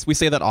pants. We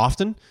say that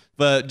often,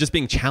 but just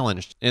being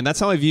challenged. And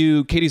that's how I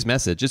view Katy's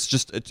message.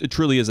 It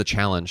truly is a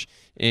challenge.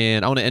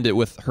 And I want to end it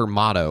with her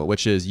motto,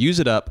 which is use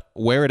it up,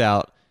 wear it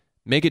out,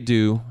 make it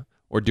do,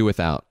 or do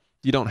without.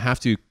 You don't have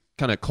to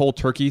kind of cold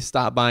turkey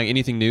stop buying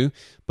anything new,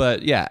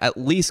 but yeah, at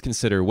least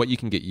consider what you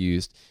can get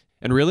used.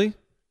 And really,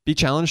 be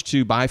challenged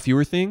to buy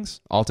fewer things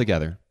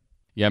altogether.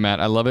 Yeah, Matt,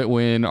 I love it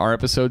when our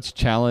episodes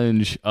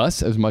challenge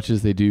us as much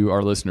as they do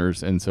our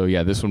listeners. And so,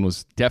 yeah, this one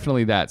was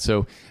definitely that.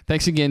 So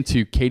thanks again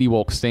to Katy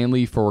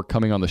Wolk-Stanley for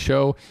coming on the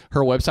show.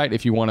 Her website,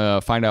 if you want to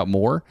find out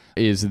more,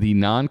 is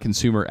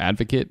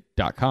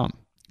thenonconsumeradvocate.com.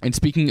 And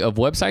speaking of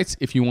websites,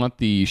 if you want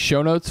the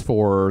show notes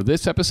for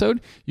this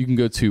episode, you can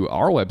go to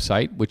our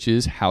website, which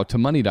is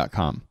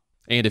howtomoney.com.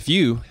 And if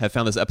you have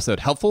found this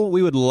episode helpful,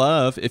 we would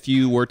love if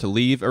you were to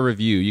leave a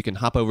review. You can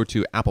hop over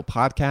to Apple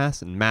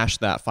Podcasts and mash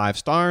that 5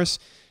 stars.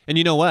 And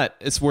you know what?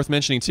 It's worth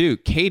mentioning too.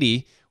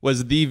 Katy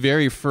was the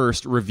very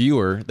first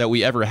reviewer that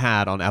we ever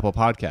had on Apple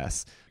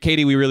Podcasts.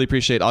 Katy, we really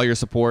appreciate all your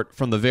support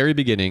from the very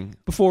beginning,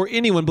 before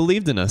anyone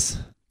believed in us.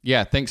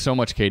 Yeah, thanks so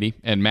much, Katy.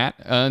 And Matt,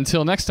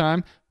 until next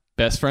time,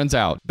 best friends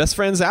out. Best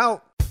friends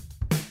out.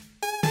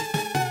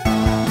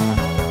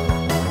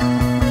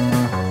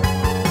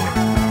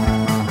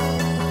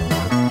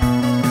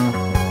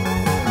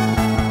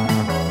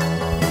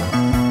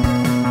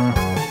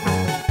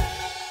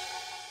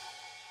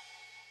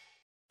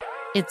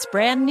 It's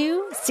brand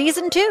new,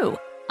 Season 2.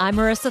 I'm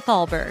Marissa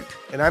Thalberg.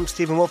 And I'm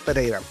Stephen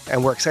Wolf-Stanley,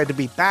 and we're excited to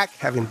be back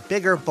having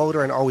bigger,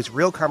 bolder, and always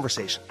real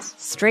conversations.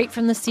 Straight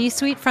from the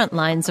C-suite front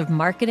lines of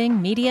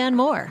marketing, media, and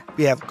more.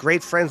 We have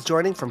great friends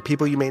joining from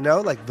people you may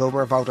know, like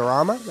Vilmer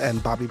Valderrama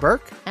and Bobby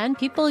Burke. And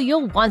people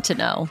you'll want to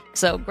know.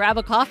 So grab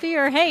a coffee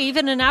or, hey,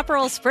 even an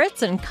Aperol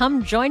Spritz and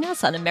come join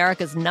us on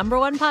America's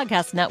 #1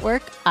 podcast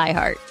network,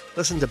 iHeart.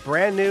 Listen to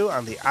brand new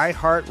on the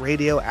iHeart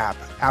Radio app,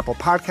 Apple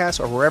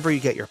Podcasts, or wherever you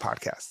get your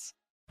podcasts.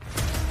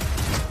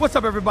 What's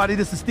up, everybody?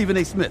 This is Stephen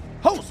A. Smith,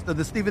 host of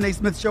the Stephen A.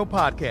 Smith Show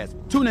podcast.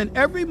 Tune in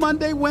every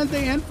Monday,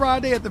 Wednesday, and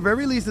Friday at the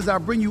very least as I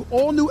bring you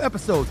all new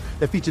episodes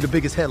that feature the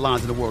biggest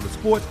headlines in the world of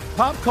sports,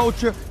 pop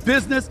culture,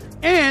 business,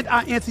 and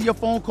I answer your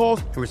phone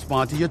calls and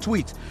respond to your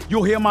tweets.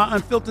 You'll hear my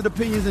unfiltered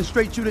opinions and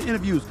straight-shooter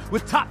interviews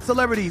with top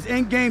celebrities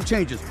and game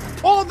changers.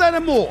 All of that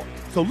and more.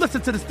 So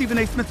listen to the Stephen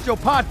A. Smith Show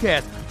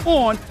podcast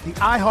on the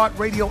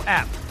iHeartRadio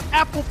app,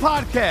 Apple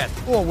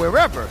Podcasts, or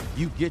wherever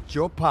you get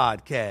your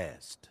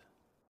podcast.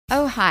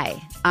 Oh, hi,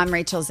 I'm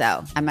Rachel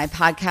Zoe, and my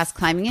podcast,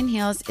 Climbing in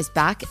Heels, is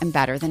back and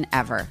better than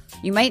ever.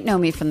 You might know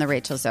me from the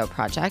Rachel Zoe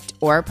Project,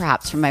 or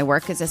perhaps from my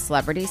work as a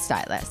celebrity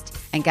stylist.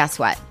 And guess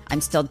what? I'm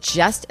still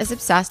just as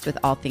obsessed with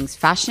all things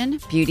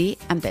fashion, beauty,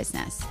 and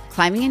business.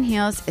 Climbing in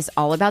Heels is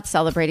all about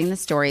celebrating the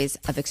stories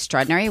of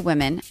extraordinary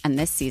women, and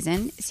this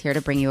season is here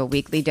to bring you a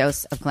weekly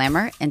dose of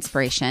glamour,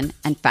 inspiration,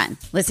 and fun.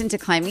 Listen to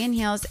Climbing in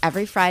Heels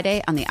every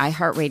Friday on the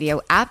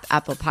iHeartRadio app,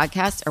 Apple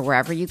Podcasts, or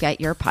wherever you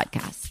get your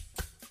podcasts.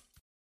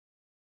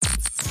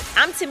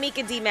 I'm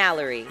Tamika D.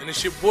 Mallory. And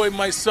it's your boy,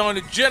 my son,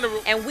 the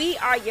General. And we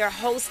are your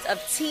hosts of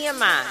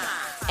TMI.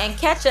 And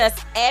catch us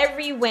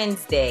every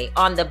Wednesday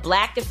on the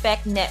Black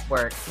Effect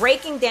Network,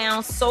 breaking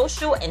down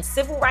social and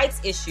civil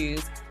rights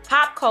issues,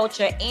 pop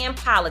culture, and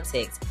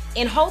politics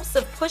in hopes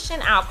of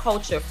pushing our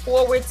culture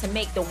forward to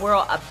make the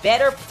world a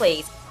better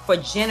place for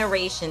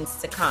generations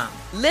to come.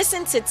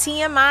 Listen to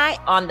TMI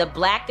on the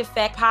Black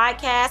Effect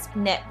Podcast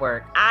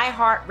Network,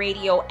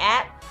 iHeartRadio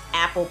app,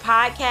 Apple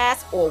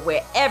Podcasts, or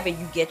wherever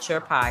you get your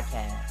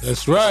podcasts.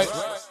 That's right.